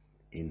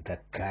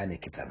intakane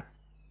kitana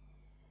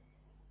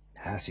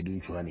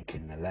hasidun chuani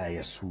kenna la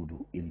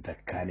yasudu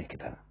intakane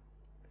kitana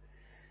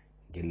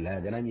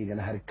gilla ganani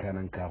gana har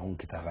kanan ka hun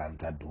kitaga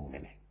anta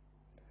dumene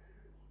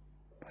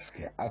parce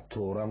que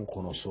atoran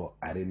kono so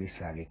areni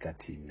sage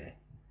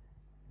katine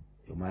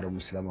yomara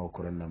muslima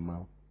koran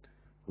namma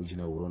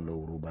Wujiine Wuro ndo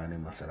Wuru Baane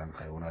masalan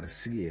khay wonar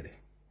sigere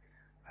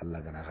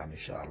alla gana xam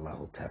insha Allah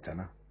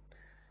tatana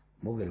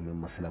mogel men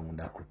masalan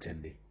unda ko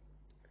tende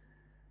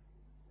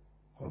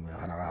ko me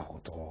xana ga ko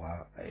to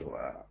ga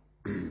aywa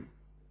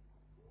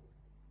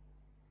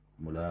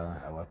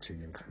mula awatu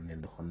min xamne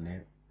ndo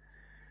xonne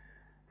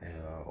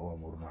o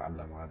amurna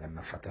alla ma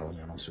ganna fataw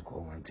nyano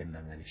suko man tenna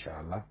ngani insha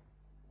Allah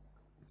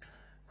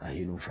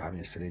ahinu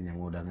fahmi sirenya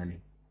ngoda ngani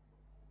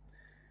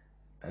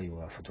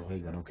aywa fatuhi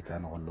gano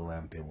kitana gondo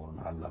wampe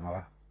murna alla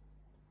ma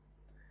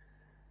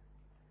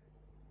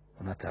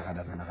ona ta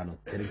gada kana gano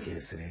terke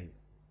sire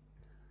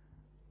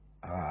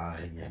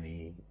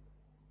yani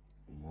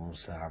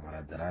Musa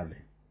amara darame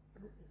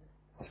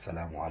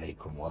assalamu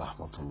alaikum wa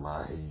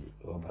rahmatullahi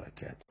wa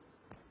barakatuh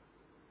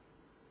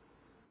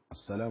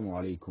assalamu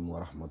alaikum wa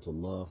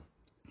rahmatullah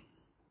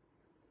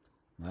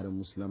mara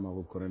muslima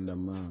ko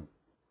korandama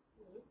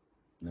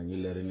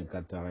nanyilere ni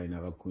kata ina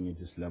ga kunyi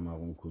islama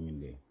gon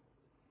kunyinde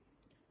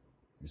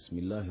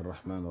بسم الله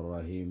الرحمن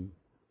الرحيم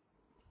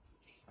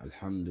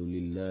الحمد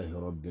لله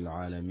رب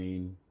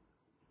العالمين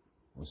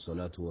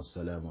والصلاة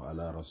والسلام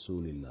على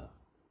رسول الله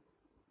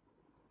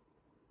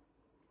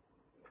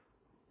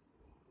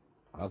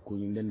أكو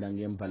يندن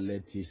دانجين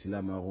بالتي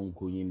إسلام أغن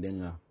كو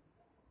يندن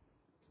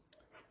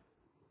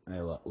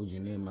أيوة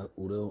وجيني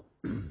ورو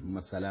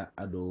مسألة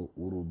أدو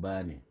Wuru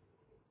Baane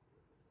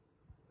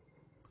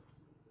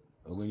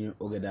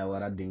أغدا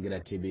ورا دنجرا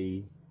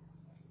كبي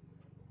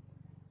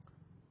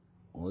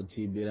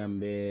oti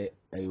birambe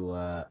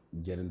aywa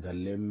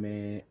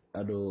jarintallemme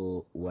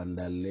ado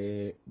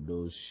wandalle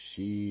do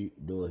shi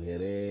do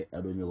here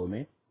ado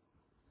nyogome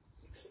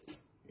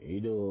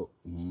ido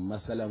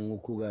masalan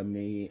kuga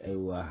me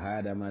aywa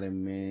hada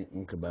maremme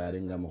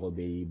nkibaringa mo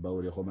be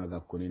bawri khoma ga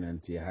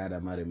kuninanti hada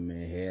maremme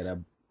hera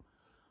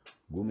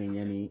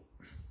gumenyani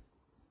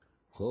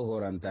ho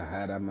horanta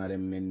hada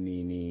maremme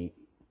ni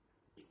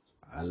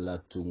alla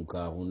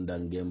tunka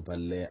hundangem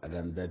palle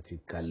agandati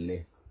kalle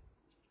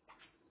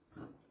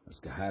parce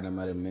que hana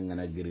mare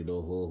menga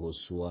girido ho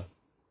suwa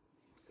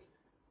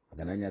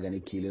gananya gani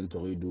kilen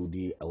to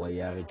idudi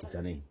awayare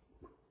kitane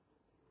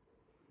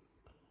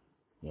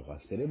ya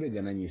faserebe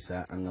gananya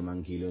sa anga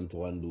man kilen to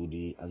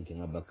wandudi anke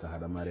ngabaka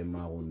hada mare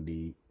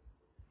maundi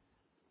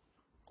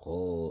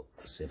ko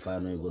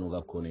sefano igono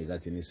gakone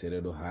gatini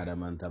seredo hada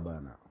man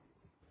tabana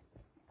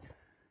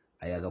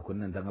ayaga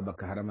kunnan tanga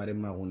baka hada mare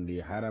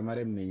maundi hada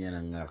mare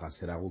menyana nga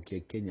khasira ko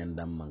keke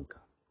nyandam manka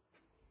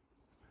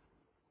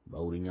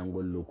bawri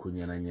nyangollo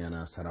kunyana nyana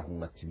sarahu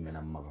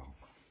ngatimena maga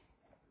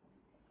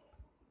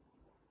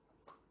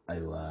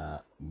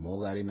aywa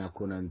mogari na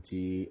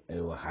konanti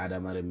aywa hada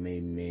mare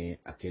meme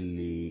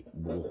akelli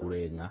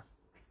bukhurenga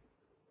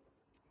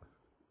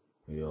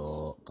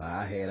yo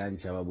ka heran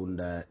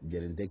chababunda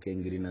jerinte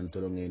kengiri nan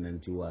tolonge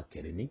nanti wa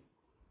kereni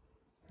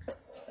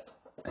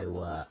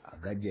aywa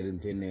aga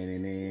jerinte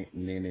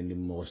nene ni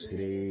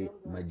mosire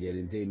ma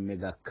jerinte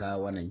mega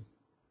kawanai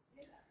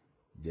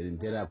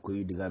jerintera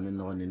koy diga men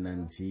no ni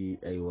nanti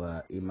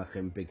aywa ima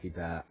khempe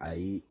kita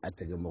ay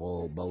atege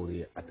mo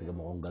bawri atege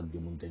mo ngam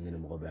mun tengene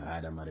mo be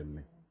hada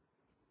maremme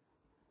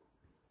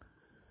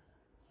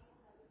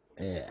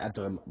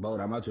ato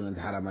bawra matu nan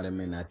hara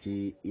maremme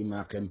nati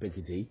ima khempe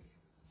kiti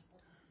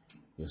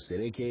yo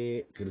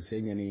sereke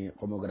kirsenya ni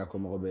komo gara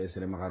komo be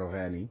sere magaro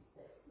gani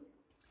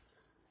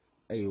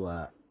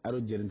aywa aro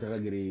jerinte ga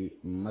giri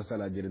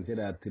masala jerinte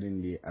da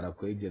tirindi ara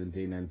koy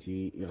jerinte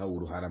nanti iga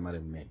wuru haramare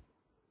me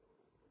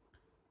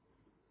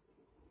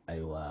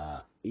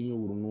aywa inyu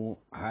wurnu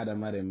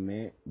haramare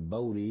me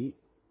bawri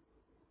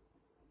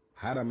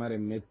haramare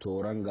me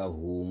toranga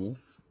humu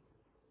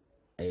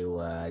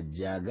aywa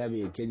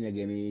jagabe kenya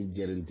gani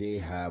jerinte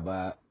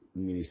haba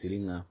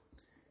ministringa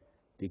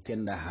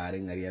tikenda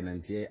harin ariya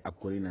nanti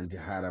akoni nanti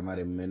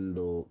haramare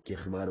mendo ki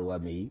khibar wa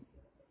mai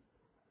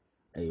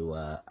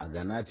aywa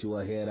aganati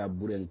wa hera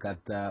buren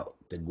katta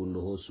te gundo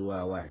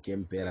hosuwa wa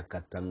kempera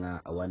katanga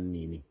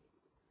awannini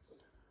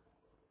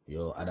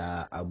yo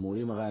ada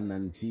amuri maga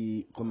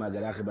nanti kuma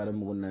gara khibar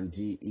mugun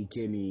nanti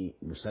ikeni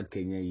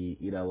musakkenya yi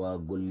irawa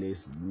golle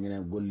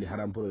nyina golle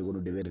haram pro gono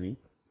de berni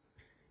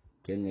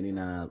kengeni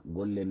na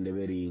golle de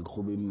beri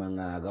khubim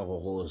manga ga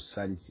ko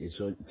sanchi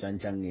so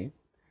chanchange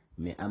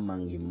me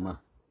amangimma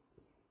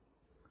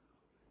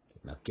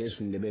na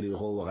kesu ndeberi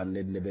ho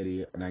wakande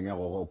ndeberi na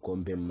nyago ho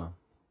kompemma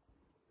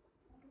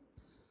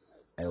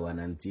aywa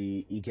nanti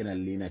ikena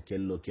lina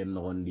kello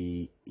kenno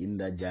gondi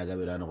inda jaga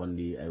be ran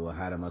gondi aywa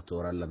harama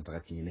toral lam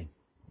takakine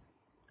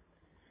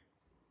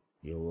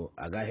yo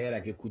aga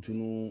hera ke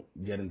kutunu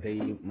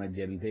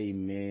jarntei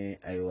me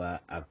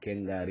aywa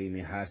akengari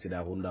ni hasida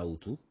hunda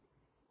utu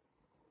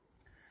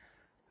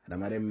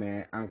adamare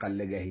me an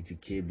kallega hiti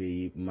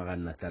kebe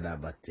maganna tada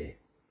batte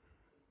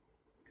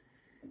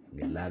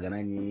gella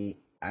ganani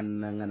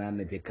anna ngana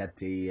ne te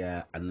katte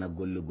ya anna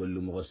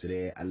gollu mo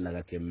sire alla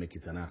ga kemme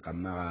kitana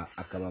kamma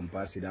akaban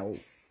pasi dawo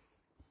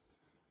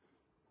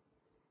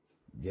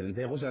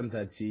jerente ko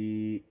santa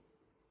ci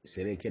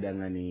sere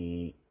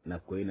kedangani na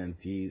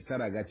koinanti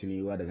saragati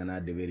ni wada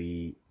gana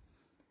deberi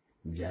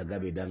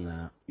jagabe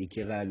danga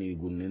ikirani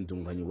gunnen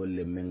tun kanyu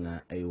golle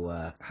menga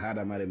aywa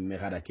hada mare me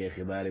hada ke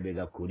khibare be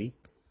ga kuri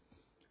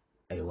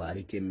aywa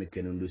ri kemme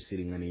kenundu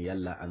siringani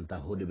yalla anta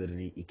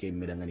hodeberni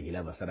ikemme dangani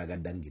hilaba saraga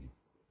dangini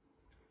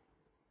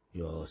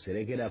yo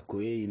sereke da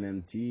koye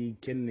nanti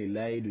kenni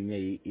laidu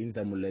nyai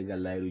inta mulega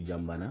laidu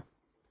jambana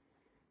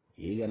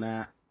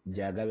igana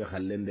jagabe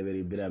khallende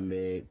beri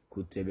birambe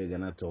kutebe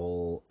gana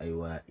to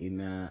aywa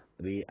ina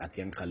ri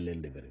aken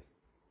khallende beri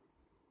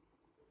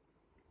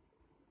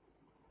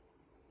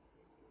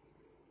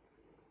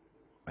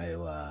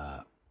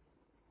aywa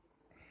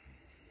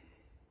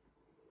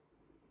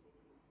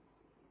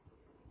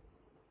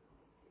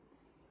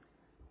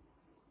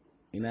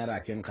ina ra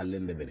aken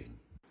khallende beri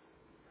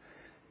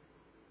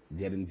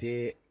jerinte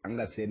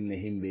anga senne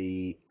himbe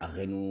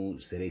akhenu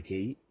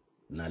serekei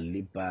na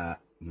lipa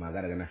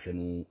magara gana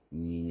khenu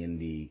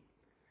nyendi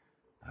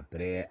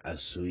après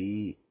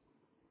asui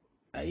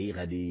ayi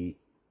gadi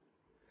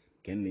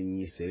kenni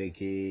ni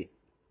sereke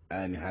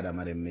ani hada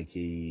mare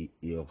meki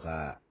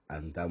yoka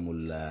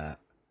antamulla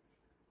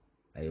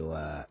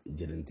aywa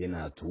jerinte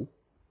na tu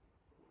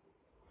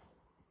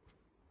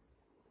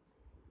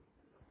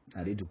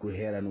aritu ko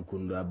hera no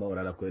kundo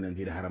abawra la ko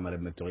nanti haramare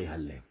metori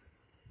halle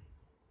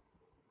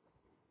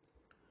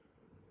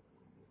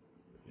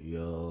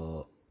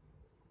yo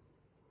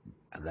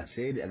aga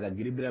sedi aga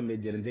giri birambe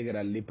jerinte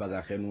gara lipa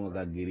ga khenu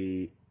aga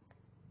giri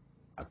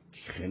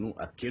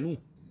akenu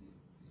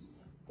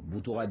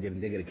butu ga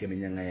jerinte gara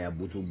kemenya ngaya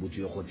butu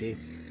yo khote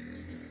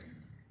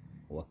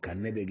wa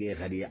kanne be ge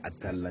khadi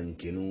atallan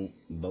kenu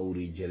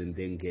bawri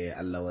jerinte ke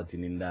alla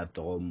watininda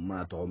to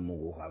ma to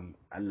mugu xam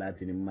alla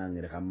tinin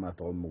mangere xam ma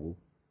to mugu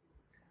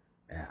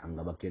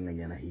anga bakenga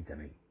nyana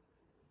hitanai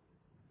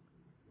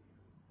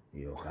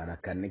yo khana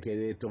kanne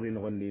ke to gin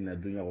gondi na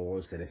dunya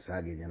ko sere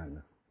sagi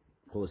nyananga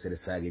ko sere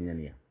sagi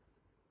nyania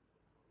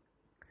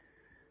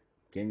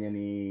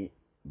kenyani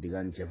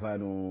digan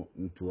chefano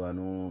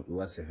ntuano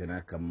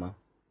iwasefena kama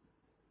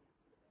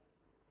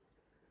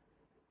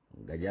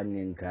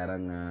gajangin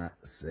karanga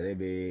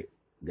serebe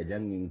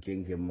gajangin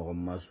kenke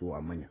masu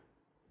amanya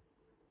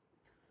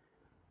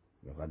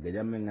yo ka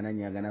gajamen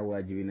gananya gana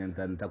wajibi nan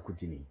tan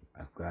takutini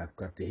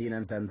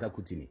akatehinan tan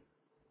takutini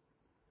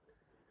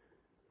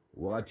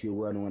wakati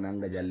wanu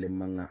nanga jalle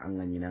manga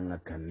anga nyinanga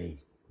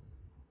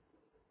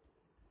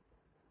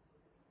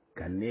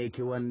kanne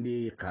ki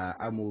wandi ka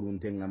amurun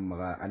tengam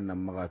maga annam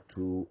maga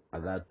tu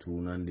aga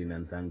tunandi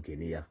nan tan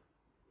keniya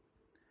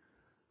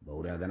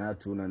bawra gana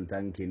tunan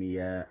tan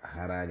keniya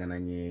haraga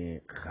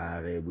nanye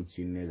khare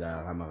bucinne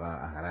ga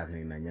gamaga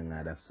haragni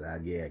nanya da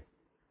sage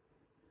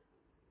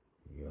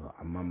yo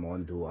amma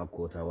montu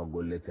akota wa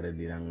golle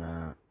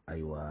tredinanga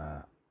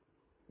aywa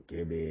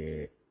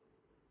kebe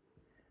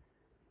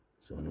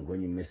so no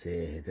goni mese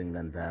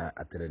hetenganta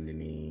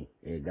atrendini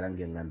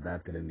garange nganta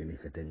atrendini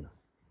fetenga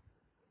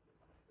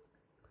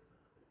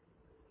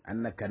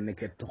anna kanne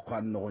ke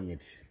tokkan no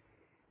nyeti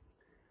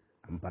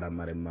ampara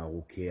mare ma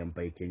uke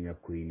ampai kenya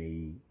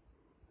kuinei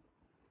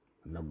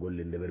na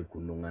golle ndeber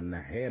kunu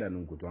nganna hera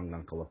nun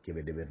kutwanga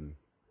kawakkebe deberni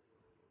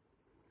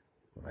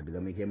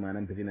wadiga mike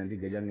manan petina ndi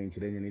gajangen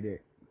cirenya ni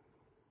de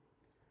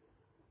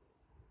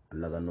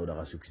Allah ganno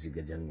daga sukisi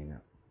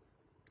gajangenga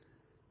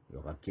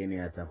yo ka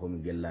kenya ta ko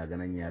gella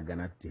gananya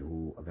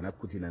ganattehu agana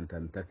kutinan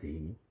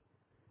tantatehini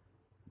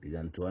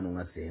digantuwanu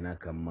nga sehna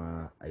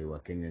kama aywa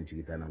kenyan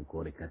cigitanan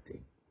kore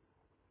katte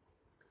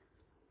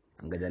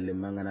anga jalle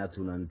mangana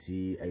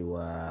tunanti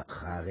aywa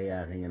khare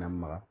ya ganya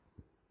maga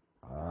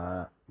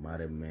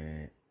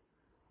maremme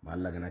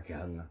malla gana ke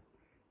hanga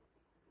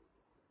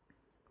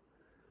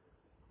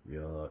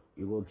yo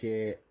igo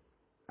ke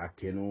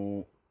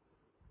akenu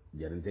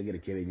jarinte gere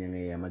kebe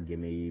nyange ya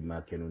mageme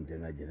ma kenu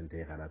ntenga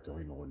jarinte khara to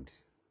inogondi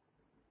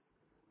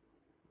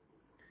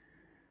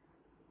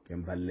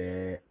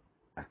kempalle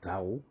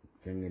atawu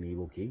kengeni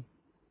igo ke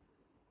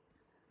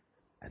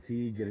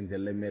ati jarinte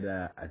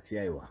lemeda ati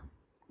aywa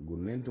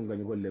gunnen tunga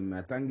nyugo lemme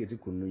atangi ti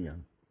kunnunya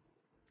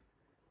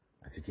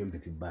ati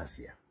kempeti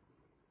basia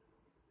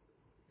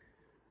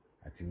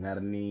ati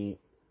ngarni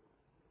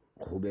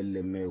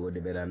khubelle me wode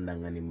beranda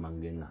ngani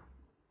mangenga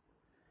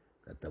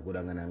kata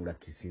kudanga nanga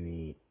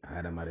kisini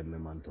hada maremme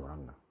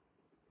mantoranga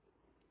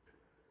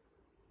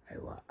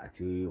aywa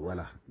ati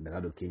wala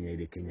daga do kenya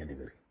ide kenya de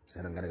beri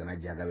saranga daga na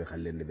jaga be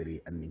khallende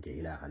beri anninke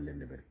ila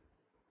khallende beri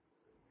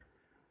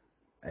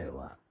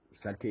aywa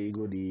sake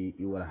igodi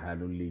iwala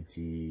hanul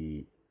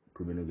liti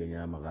kuminu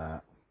genya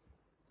maga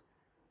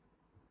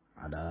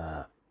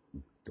ada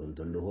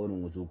tonton do honu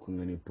ngutu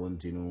kungani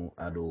pontinu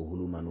ado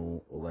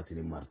hulumanu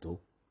ogatini marto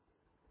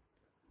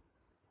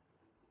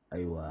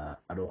aywa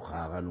ado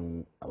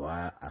khaganu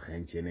awa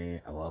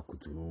akhenchene awa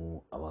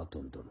kutunu awa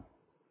tontono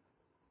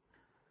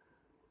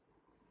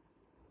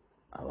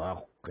awa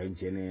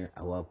khenchene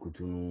awa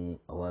kutunu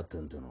awa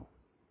tontono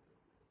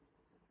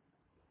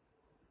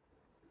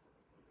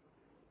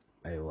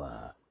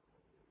aywa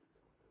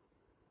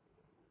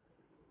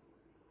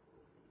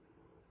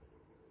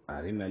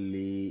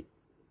arinalli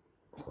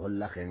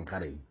holla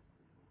khenkare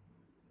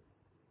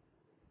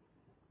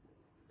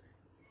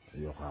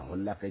yo kha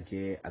holla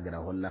kheke agara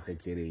holla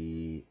khekere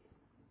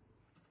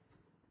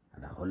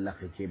ada holla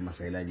kheke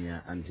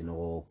masailanya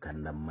antino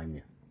kandam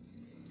manya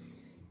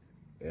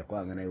ko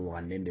ngana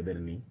wande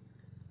berni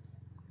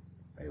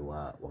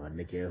aywa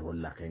wande ke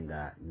holla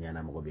khenga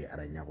nyana mo be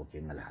aranya ko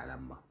kengal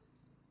halamma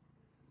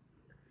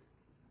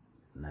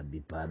nabi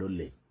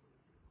padolle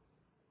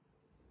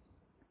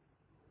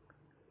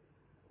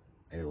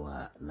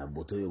aywa na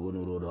boto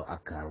yogono rodo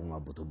akaru ma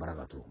boto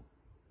barakatu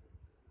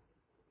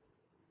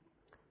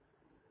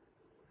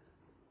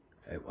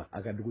aywa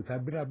aga dugu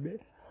tabirambe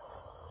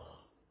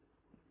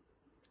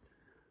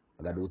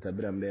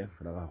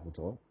raga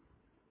khuto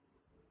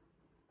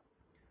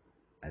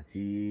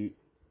ati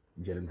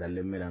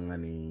jerendalle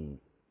merangani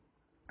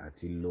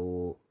ati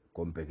lo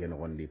kompeke no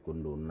gondi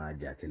kundu na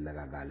jatilla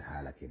gal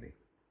hala kebe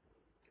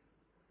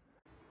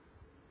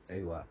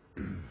aywa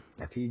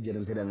ati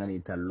jerenteda ngani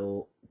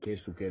tallo ke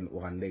suken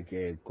wande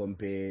ke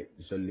kompe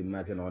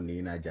sollima ke no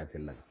ni na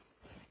jatilla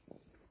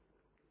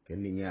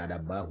kenni nya ada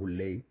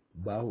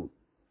bahu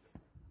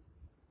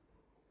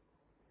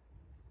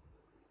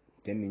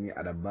kenni nya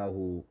ada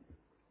bahu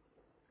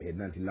e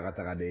nanti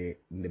lagata gade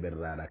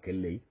ndeberrada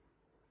kellei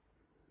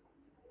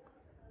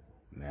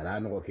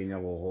merano ko kenya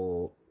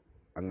ko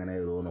angana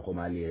yoro no ko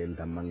mali en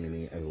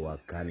tamangini aywa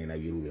kani na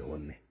yurube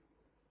wonne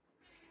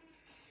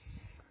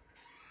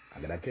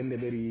agada kende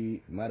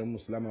beri mar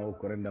muslima ko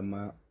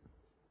korendama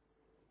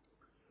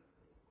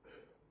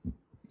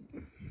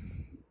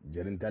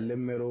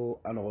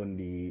jerintallemmero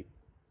anogondi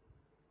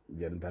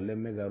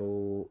jerintallemme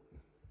garo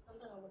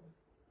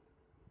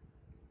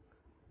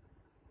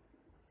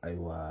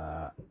aywa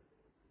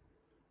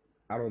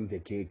aronte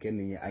ke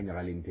kenni anya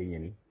galinte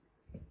nyani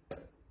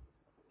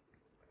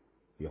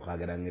yo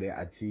khagara ngire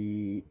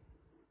ati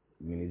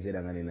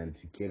ministère ngani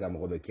nanti ke ga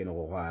mo be keno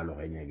ko halo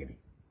nyagiri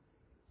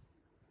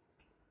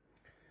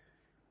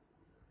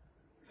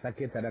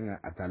sake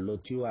tadanga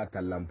atalloti wa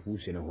tallampu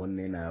sene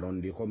honne na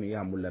rondi ko mi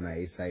yamulla na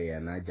isa ya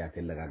na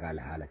jatella ga gal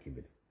hala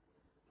kibir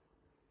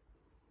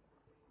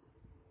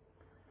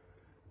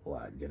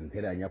wa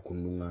jentera nya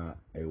kununga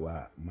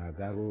aywa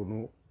magaro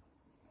no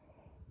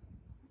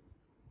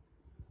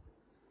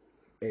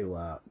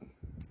aywa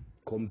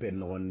kompe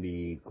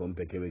nogondi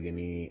kompe kebe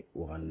geni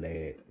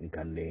wande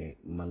nkande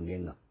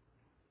mangenga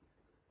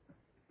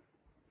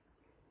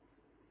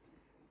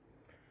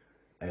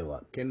aywa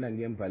kenda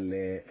ngem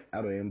palle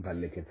aro em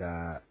palle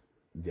keta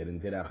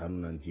jerintera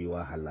khanunan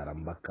jiwa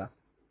halaram bakka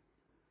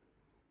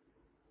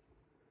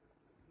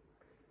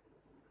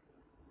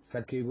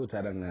sakke go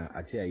taranga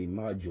ati ayi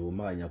majo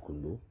maganya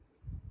kundu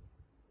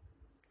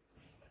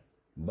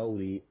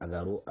bawri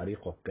agaro ari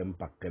kokkem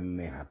pakkem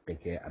me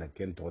hakkeke ara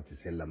ken toti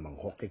sellam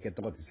hokkeke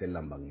toti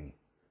sellam bangen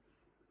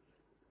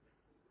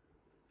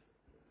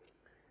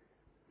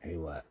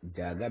aywa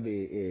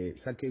jagabe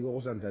sakke go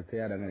santa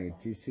tayara ngani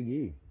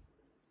tisigi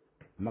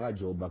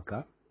majo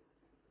bakka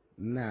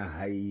na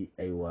hay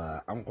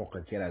aywa an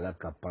kokkeke raga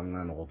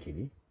kapanga no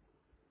kini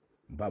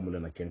bamula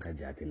na ken ka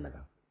jatin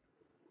laga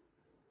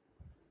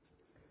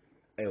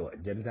aywa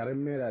jantare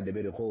mera de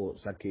be ko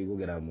sakke go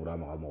gara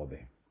murama mo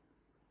be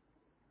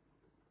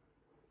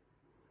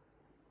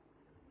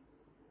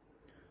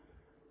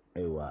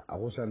aywa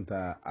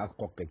agusanta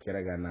akokke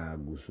keraga na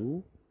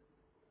gusu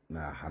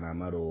na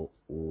hanamaro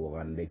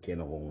wogande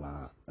kenogonga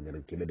agar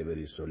kebe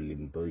deberi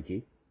sollimpoyki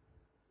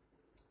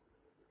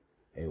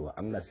aywa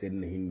anga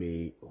senne himbe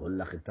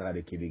holla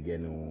khitagade kebe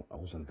geno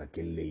akusanta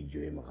kelle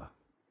joyemaga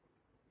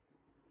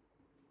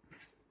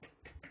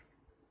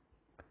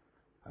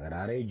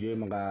agarare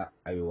joyemaga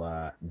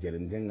aywa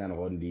jerentengan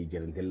gondi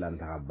jerentellan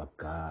taga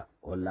bakka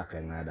holla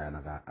kengada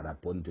naga ada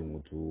ponti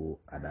mutu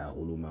ada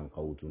huluman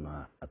qawtuna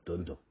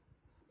atonto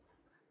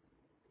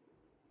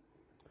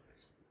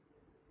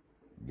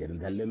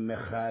jerentallemme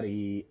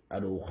khari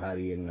ado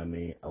khari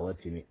ngame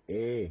awatini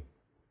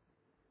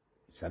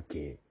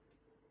sakke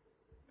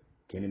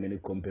kene meni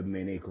kompe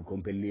mene ko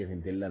kompe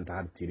lirin tellan ta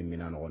hartiri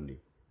minan gondi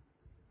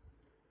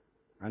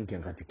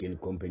anken khati ken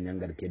kompe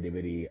nyangar ke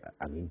deberi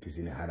angin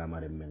kisini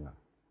haramare menga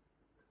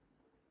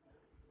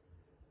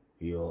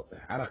yo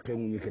arake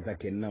munyi keta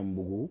kennan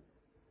bugu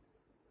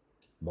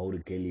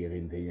bawri ke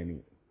lirin tenyani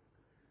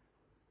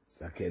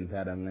sakken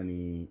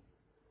tarangani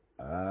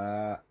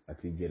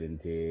ati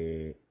jerente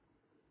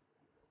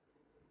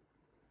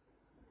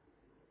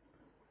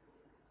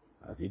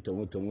ati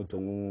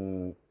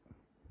tongu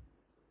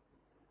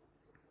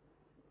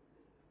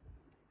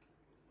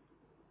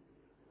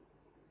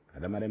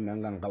ada mare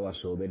mangan kawa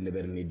soben de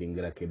berni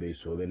dingira kebe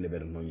soben de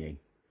berno nyai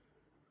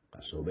ka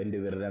soben de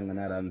berang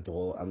naran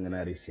to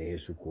anganari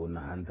sehesu ko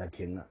na hanta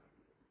kenga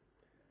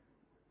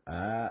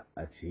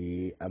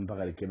ati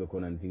ampakal kebe ko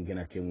nan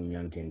tinkena kemu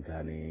nyanken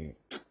kane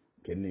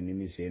kenni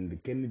nimi sen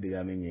kenni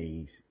diga men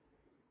nyai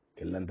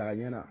kellan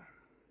taganyana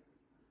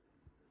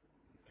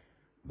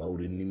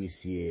bawri nimi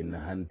siye na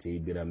hante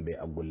birambe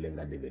agolle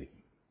nga deberi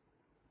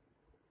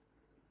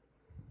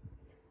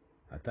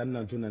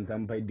atanna tunan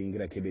tampai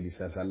dingira kebe di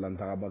sasallan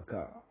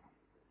tagabaka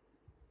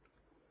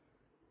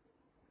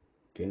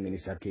kengeni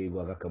sake go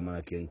aga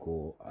kama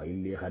kenko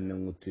illi khanna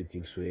ngutti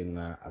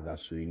tiksoyenga aga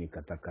suini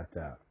kata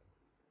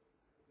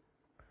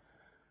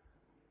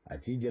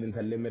ati jerin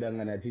talle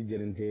medanga na ati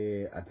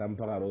jerinte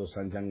atampagaro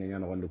sanjange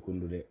nyano gondo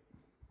kundude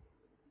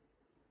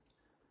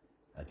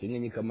ati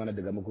ngeni kamana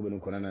daga makubenu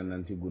konana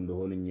nanti gundo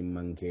holu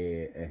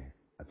nyimmanke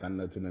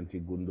atanna tunanti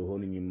gundo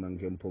holu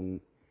nyimmanke mpong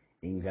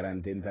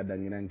ingarante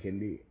ntadanginan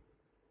kendi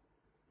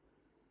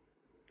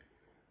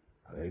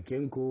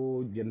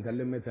kenko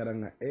jentalle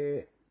metaranga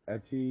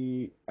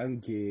ati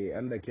anke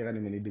anda kirani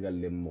meni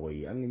digalle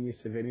moyi angi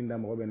sefeni nda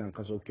mo benan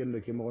kaso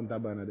kendo ke mo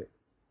tabana de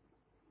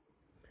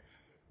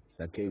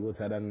sakke go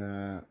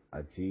taranga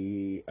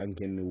ati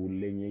anke ni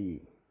wulle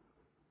nyi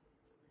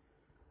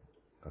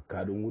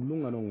kakadu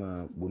ngulunga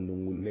nonga gundu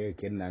ngulle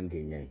kenna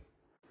anke nyai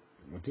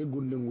mate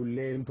gundu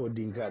ngulle mpo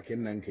dinka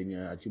kenna anke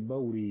nya ati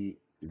bawri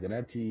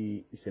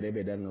ganati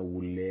serebe danga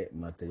wulle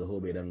matega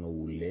hobe danga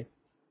wulle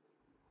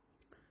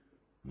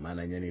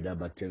mana nyani da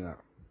battenga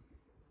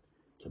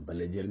ke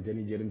balle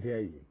jerinte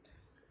ay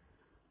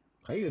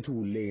khayatu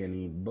wulle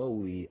yani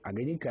bawri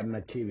agani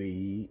kanna kebe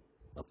yi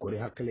akore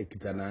hakle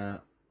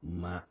kitana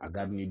ma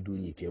agarni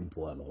dunyi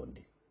kempo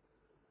anondi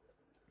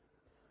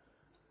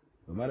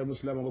mara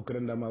muslima ko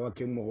krenda ma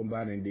wakke mo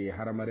Baane ndi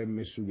haramare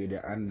mesuge de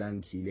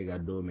andanki lega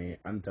dome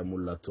anta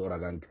mulla tora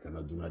ganki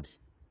kana dunadi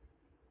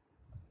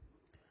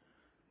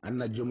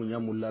anna jomu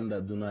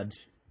nyamullanda dunadi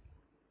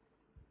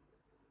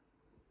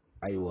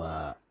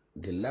aywa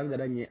gelanga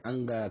danye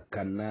anga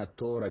kanna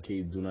tora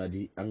ke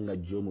dunadi anga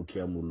jomu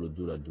ke amullo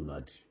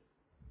dunadi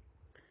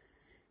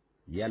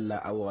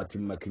yalla awati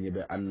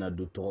makinyebe anna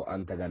du to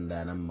anta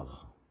gandana maga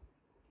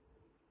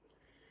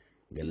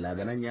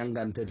gelaga na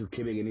nyanga ntetu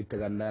kebe geni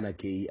tagandana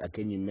ke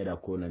akenyi meda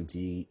ko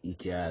nanti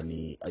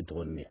ikiani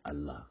aytonni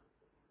Allah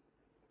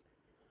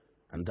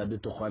anta du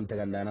to anta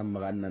gandana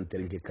maga nan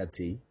terinke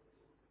katti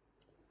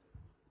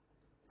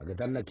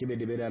agatanna kebe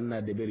debere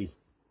anna deberi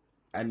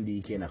andi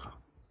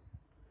ikenaka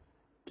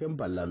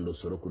kempallando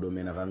soroku do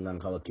mena gangan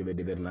kawa kebe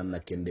deber nanna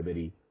ken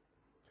deberi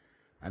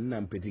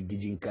annan peti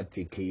gijin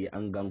katti ke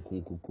angan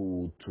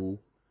kunkuku tu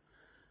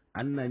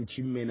annan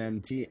cimme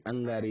nanti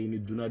angare ni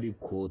dunadi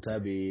kota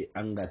be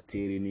anga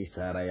terini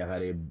sara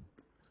yagare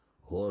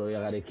horo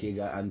yagare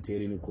kega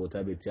anterini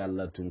kota be ti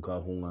Allah tunka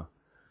hunga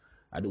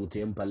adu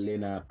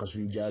tempallena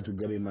qasun jatu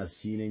gabe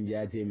masinen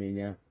jate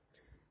menya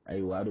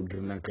ay wadu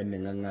girnan kenne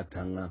nganga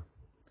tanga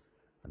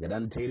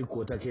agadan teri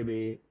kota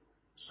kebe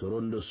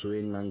sorondo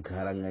soyengan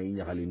karanga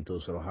inya kalinto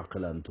soro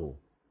haklanto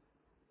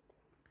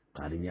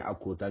karinya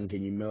akotan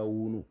kenyi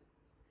mawunu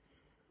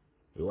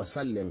e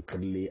wasallen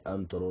kalli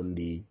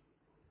antorondi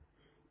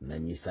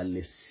nani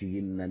salle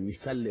sigin nani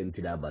salle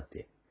ntida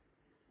batte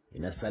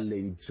ina salle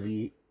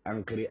ntri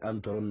ankri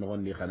antoron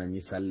nogondi khana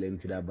ni salle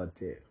ntida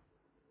batte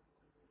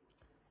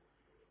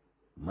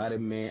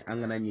marme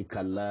angana ni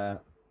kala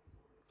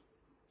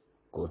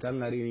ko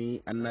tangari ni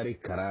annari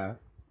kara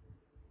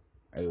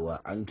aywa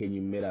anke ni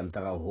mera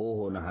ntaka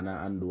hoho na hana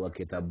andu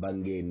waketa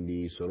bange ndi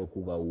soroku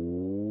ga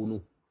wunu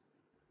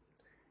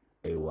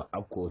aywa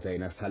akota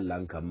ina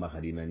sallan kam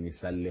mahadina ni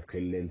salle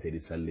qillente di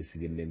salle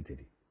sigindente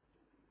di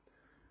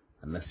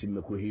annasimme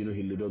ko hino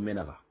hillido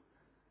menaga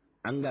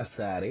anga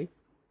sare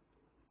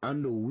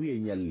ando wiye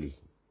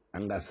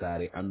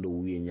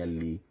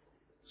nyalli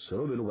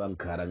soro belu ban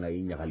karanga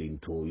inya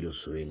kalinto ilo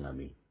soye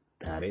ngami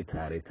tare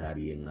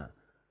yenga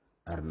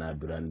arna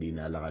brandi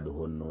na laga do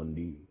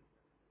honnondi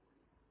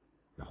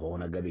na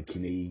hona gabe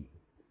kinei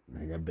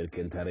na nyabber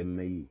kentare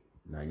mai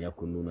na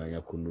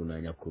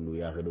nyakundu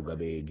ya gedo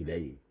gabe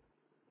gidai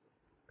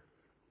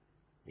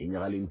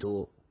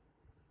ingalinto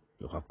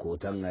yo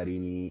hakota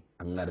ngarini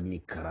angarni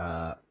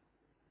kara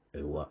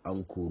ewa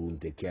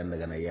ankurunte kenda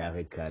gana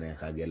yaake kane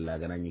kagella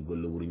gana ni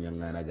gollo buru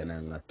nyangana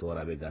gana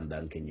ngatora be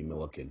gandan kenyi me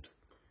wakentu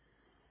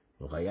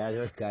yo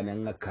yaake kane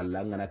nga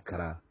kallanga na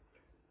kara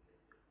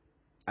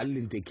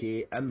allinte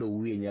ke ando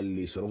wiye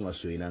nyalli soronga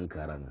soinan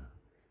karanga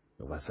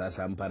yo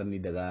sasa amparni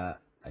daga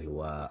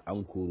aywa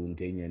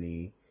ankurunte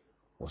nyani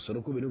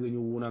wasoroku benugo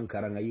nyunan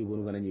karanga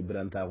yugo gana ni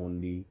branta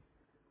hondi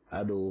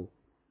ado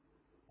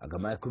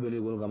agama kubele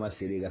gono gama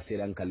sere ga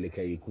seran kalle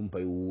kai kumpa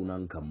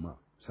yunan kamma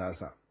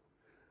sasa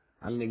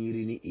anga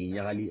nyirini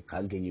inyagali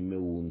kanke nyimme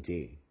wunte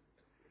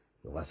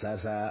yo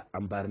sasa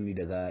amparni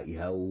daga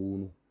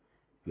ihawunu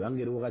yo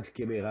angere wakati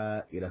kebe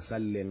ga ira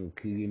sallen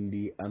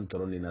kirindi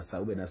antoroni na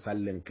saube na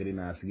sallen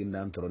kirina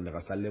siginda antoroni ga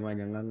sallema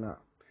nyanganga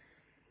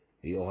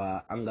yo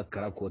ga anga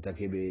karako ta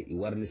kebe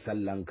iwarni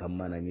sallan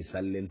kamana ni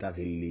sallen ta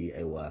khilli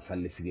aywa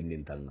salle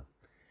sigindin tanga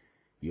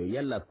yo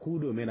yalla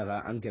kudo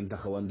menaga anken ta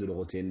khawandu do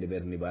gotende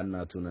berni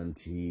banna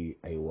tunanti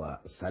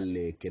aywa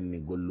salle kenni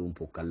gollum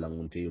po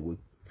kallangunte yugo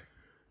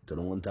to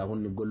non ta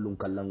honni gollum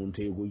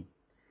kallangunte yugo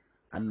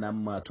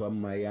annam ma to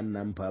amma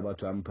yannam paba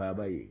to am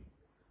paba yi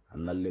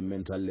annal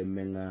lemmen to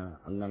lemmenga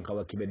angan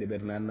kawa kibe de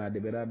berna na de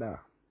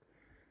berada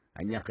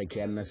anyaka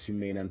ke anna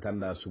simme nan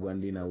tanda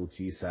sugandina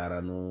uti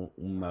sarano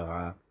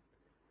ummaga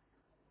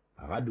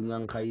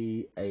agadungan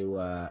kai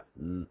aywa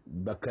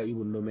bakai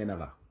bunno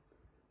menaga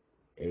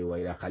aywa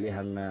ila khali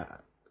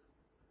hanga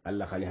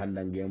alla khali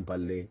handan gem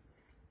palle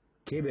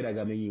kebe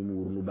raga me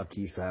yimurnu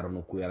baki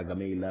sarano ku yaraga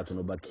me ilato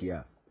no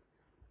bakiya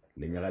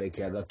le nyagare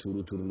ke aga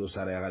turu lo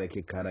sara yagare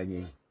ke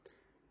karanye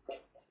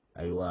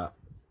aywa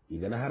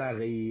igana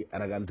haragai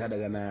araganta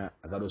daga na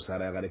agado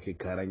sara yagare ke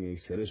karanye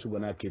sere su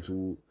gana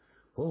ketu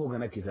ho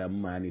gana kita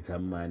mani ta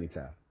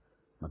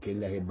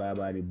makenga he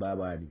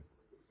babani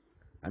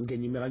anke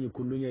nyime ganyu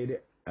kullunya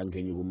ide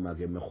anke nyugumma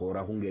ke me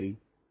khora hungeri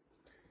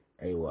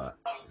aywa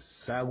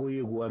sago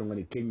yego waru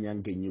ngani kenya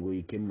anke nyugo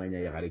ikemmanya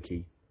yagare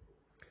ke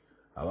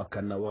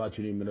awakanna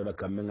wakati ni minoda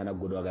kamenga na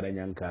godo agara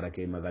nyankara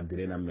ke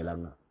magadire na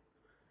melanga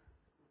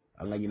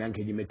anga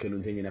nyinanke nyime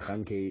kenunte nyina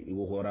kanke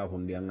igo khora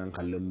hundi angan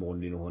kallem mo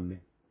ndino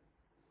honne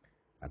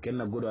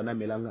akenna godo ana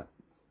melanga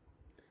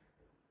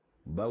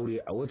bawri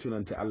awatu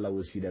nante Allah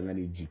wasida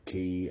ngani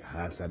jikei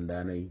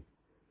hasandanai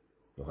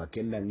yo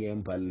kakenda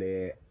ngem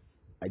palle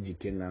aji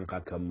kengan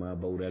kakama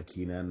bawra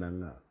kina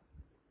nanga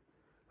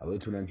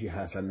awatu nanti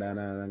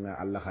hasandana nanga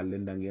Allah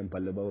khallenda ngem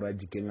palle bawra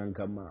jikengan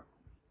kama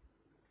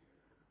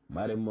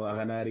mare mo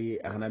aganari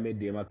agname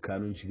de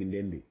makkanun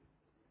cigindende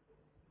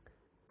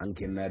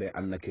ankenare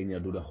anna kenya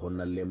duda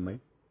honna lemmay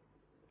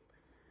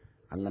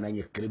angana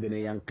ni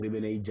qirbene yang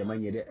qirbene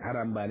jamanye de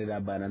harambani da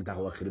banan ta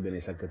wa qirbene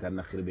sakata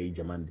na qirbe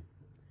jamande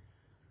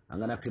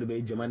angana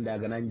qirbe jamande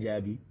aganan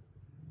jabi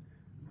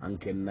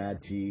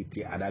ankennati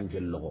ti adan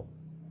kello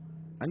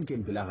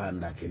anken pilaga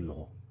anda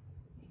kello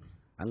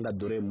anga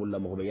dore mulla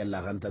mo be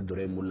yalla ganta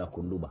dore mulla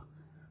kunduba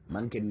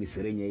manken ni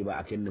serenya iba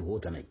aken ni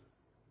hotanay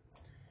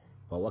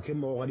fa wakem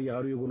mo gadi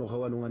yaru yugo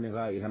khawanu ngani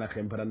ga igana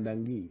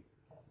khemparandangi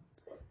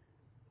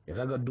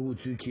igaga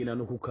duutu kina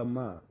nuku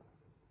kama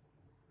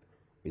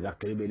iga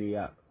qiribeni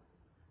ya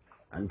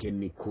anken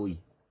ni koy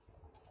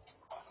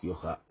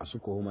yoha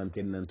asuko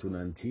humanten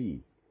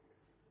nantunanti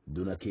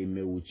duna ke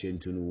me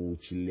wucentunu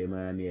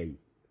chillemani ay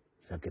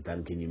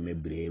saketan ke ni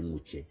mebre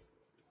mucce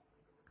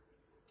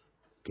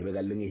kebe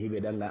gallengi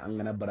hibe danga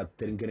angana barat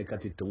tenkene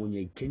kati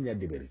tongunye kenya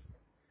deberi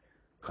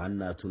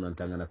kanna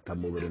tunantanga na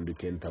tambo berendu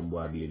ken tambo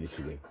adli ni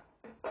tuge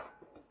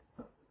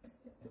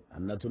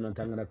anna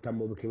tunantanga na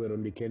tambo be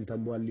keberondi ken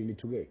tambo adli ni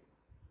tuge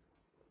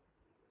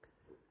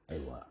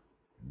aywa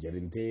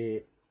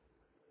jarinte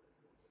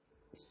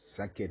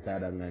saketa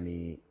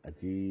dangani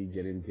ati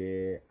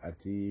jarinte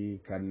ati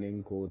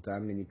kannen ko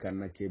tangani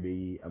kanna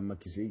kebe amma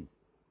kisi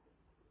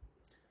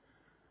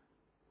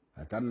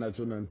atanna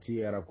tunanti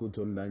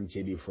yarakuton dan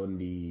cedi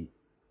fondi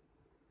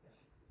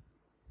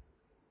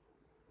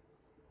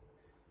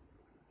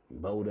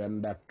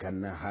bawdanda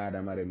kanna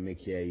hada mare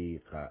mekiyayi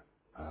ka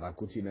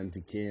arakuti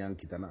nanti kenyan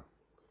kitana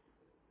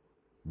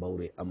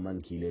bawre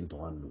amman kilen to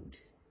handundi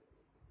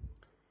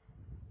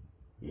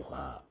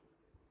yoha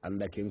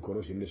anda ken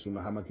korosi ne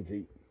suna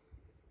hamakiti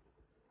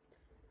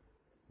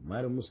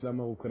mare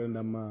muslima ko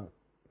korenda ma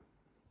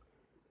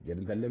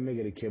jarinte lemme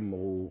gere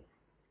kemmo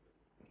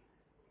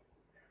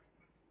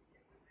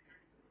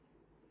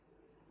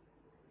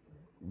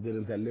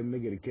jarinte lemme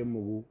gere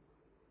kemmo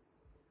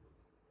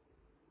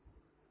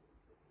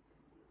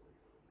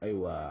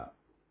aywa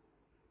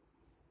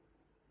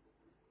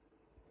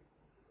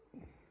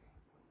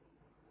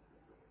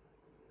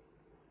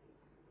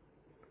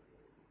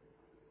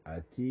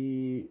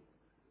ati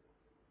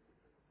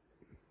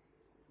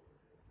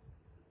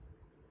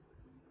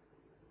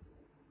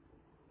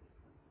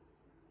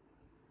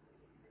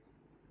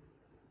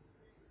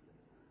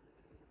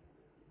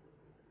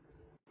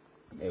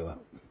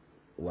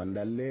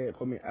wandalle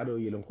komi ado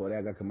yelon kore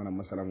aga kamana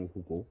masalan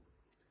kuko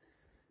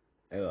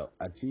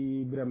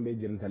ati birambe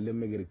jentalle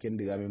megir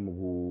kendiga me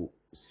mugu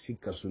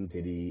sikka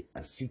suntedi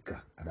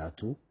asika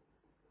adatu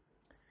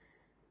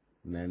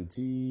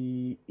nanti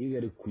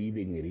igari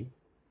kuibe ngiri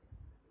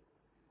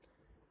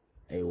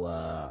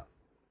aywa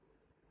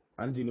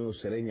andino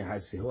serenya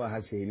hase ho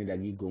hase ni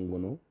dagi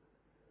gongono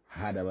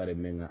hada bare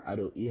menga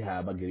ado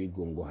iha bagiri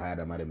gongo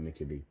hada mare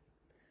mekebe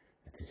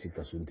ati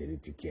sikka suntedi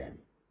tikiani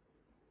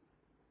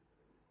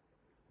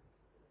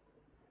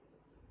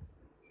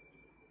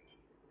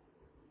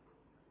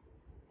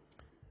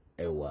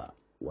aywa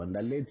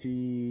wandalleti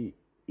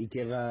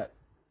ikega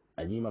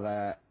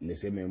anyimaga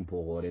leseme mpo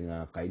gorenga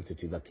kainto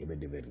tiga kebe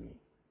deberni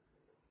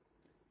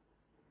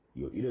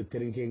yo ido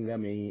terinke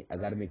ngame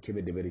agarne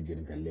kebe deberi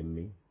jirta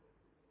lemmi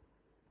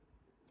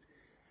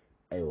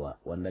aywa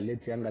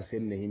wandalleti anga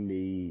senne himbe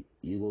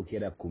yigo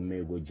keda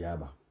kumme go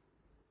jaba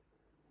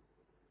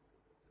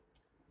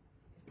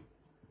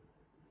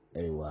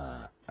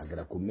aywa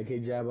agara kumme ke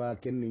jaba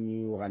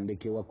kenni wagande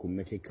ke wa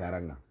kumme ke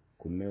karanga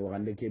kumme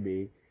wagande ke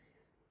be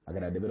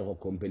agara debere ko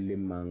kompelle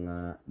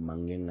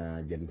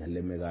mangenga jirta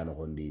lemme ga no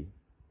gondi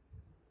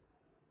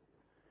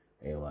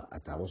ewa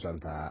atago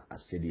santa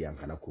asedi yang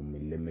kana kumme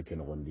lemme ke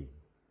no gondi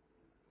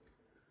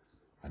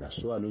ada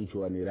suwa nun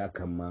cuwanira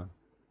kamma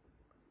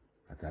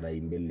atara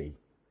imbelle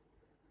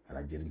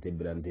ala jirinte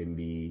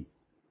birantembi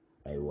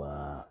aywa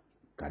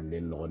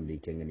kanden nogondi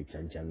kengeni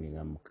cancangi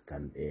ngam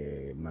kan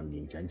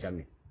mangin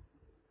cancangi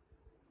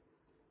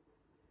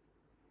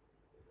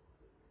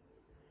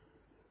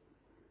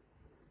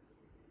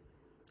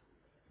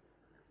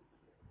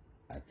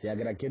ati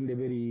agara kende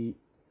beri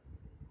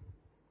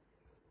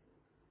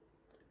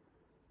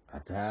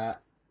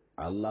ata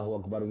Allahu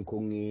akbar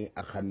kongi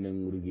akhannen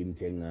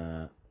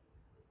ngurgintenga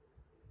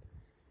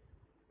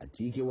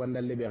ati ke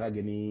wandalle be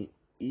gageni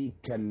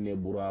ikanne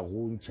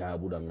buragun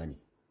chabu dangani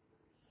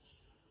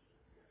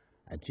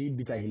ati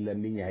bita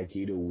hillandi nya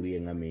hakido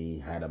wuri ngame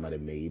hada mare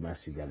me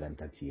masiga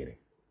ganta tire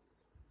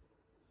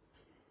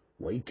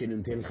wa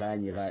ikenun ten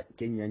khani ga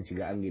kenyan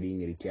ciga angiri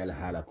ngiri kyal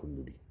hala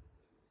kundudi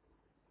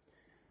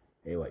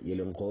ewa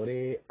yelen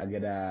qore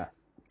agada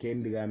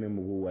kendiga me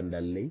mugu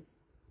wandalle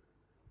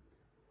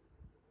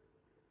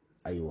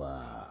aywa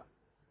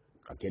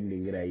akendi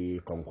ngira yi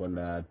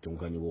konkonda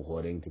tunkanyugo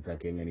khoren kita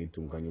kengani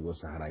tunkanyugo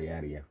sahara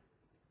yariya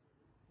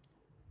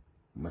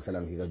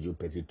masalan kika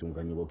jupeti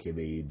tunkanyugo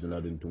kebe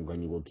dunadun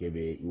tunkanyugo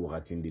kebe i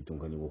wakatindi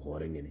tunkanyugo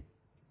khoren ngene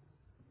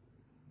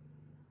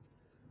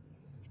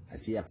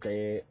ati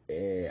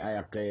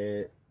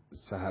ayake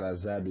sahara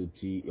zadu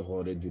ti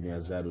khore dunia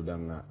zadu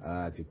danga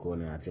ati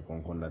kone ati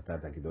konkonda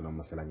tata kitona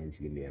masalan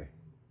ngindire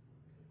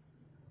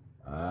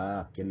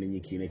kendi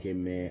nyikine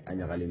kemme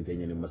anya galinte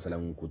nyani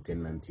masalan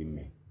kuten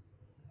nantimme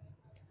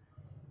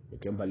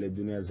kempa le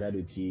dunia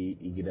zadu ti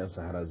igida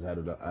sahara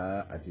zadu da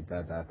ati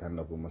tata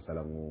tanda ku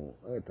masalangu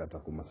tata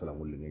ku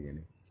masalangu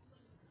lingenyene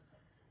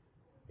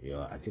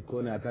yo ati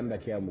kone atanda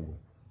kiamugo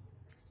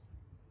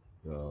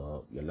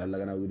yo yalla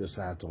gana wido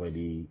sa to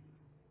di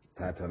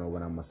tata no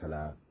bana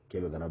masala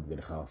kebe gana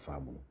bugel khawa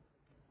famu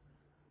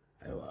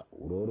aywa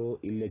uroro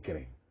ille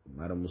kere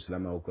mara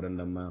muslima ko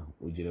randama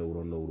ujire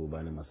urondo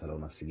urubane masala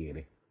na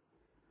sigere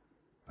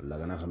alla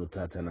gana khanu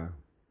tata na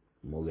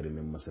mogere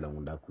men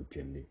masalangu da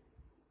kutende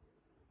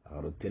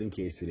aro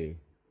terinke sire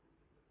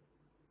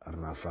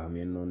arna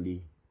fahmi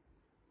nondi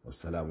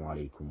wassalamu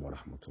alaikum wa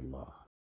rahmatullah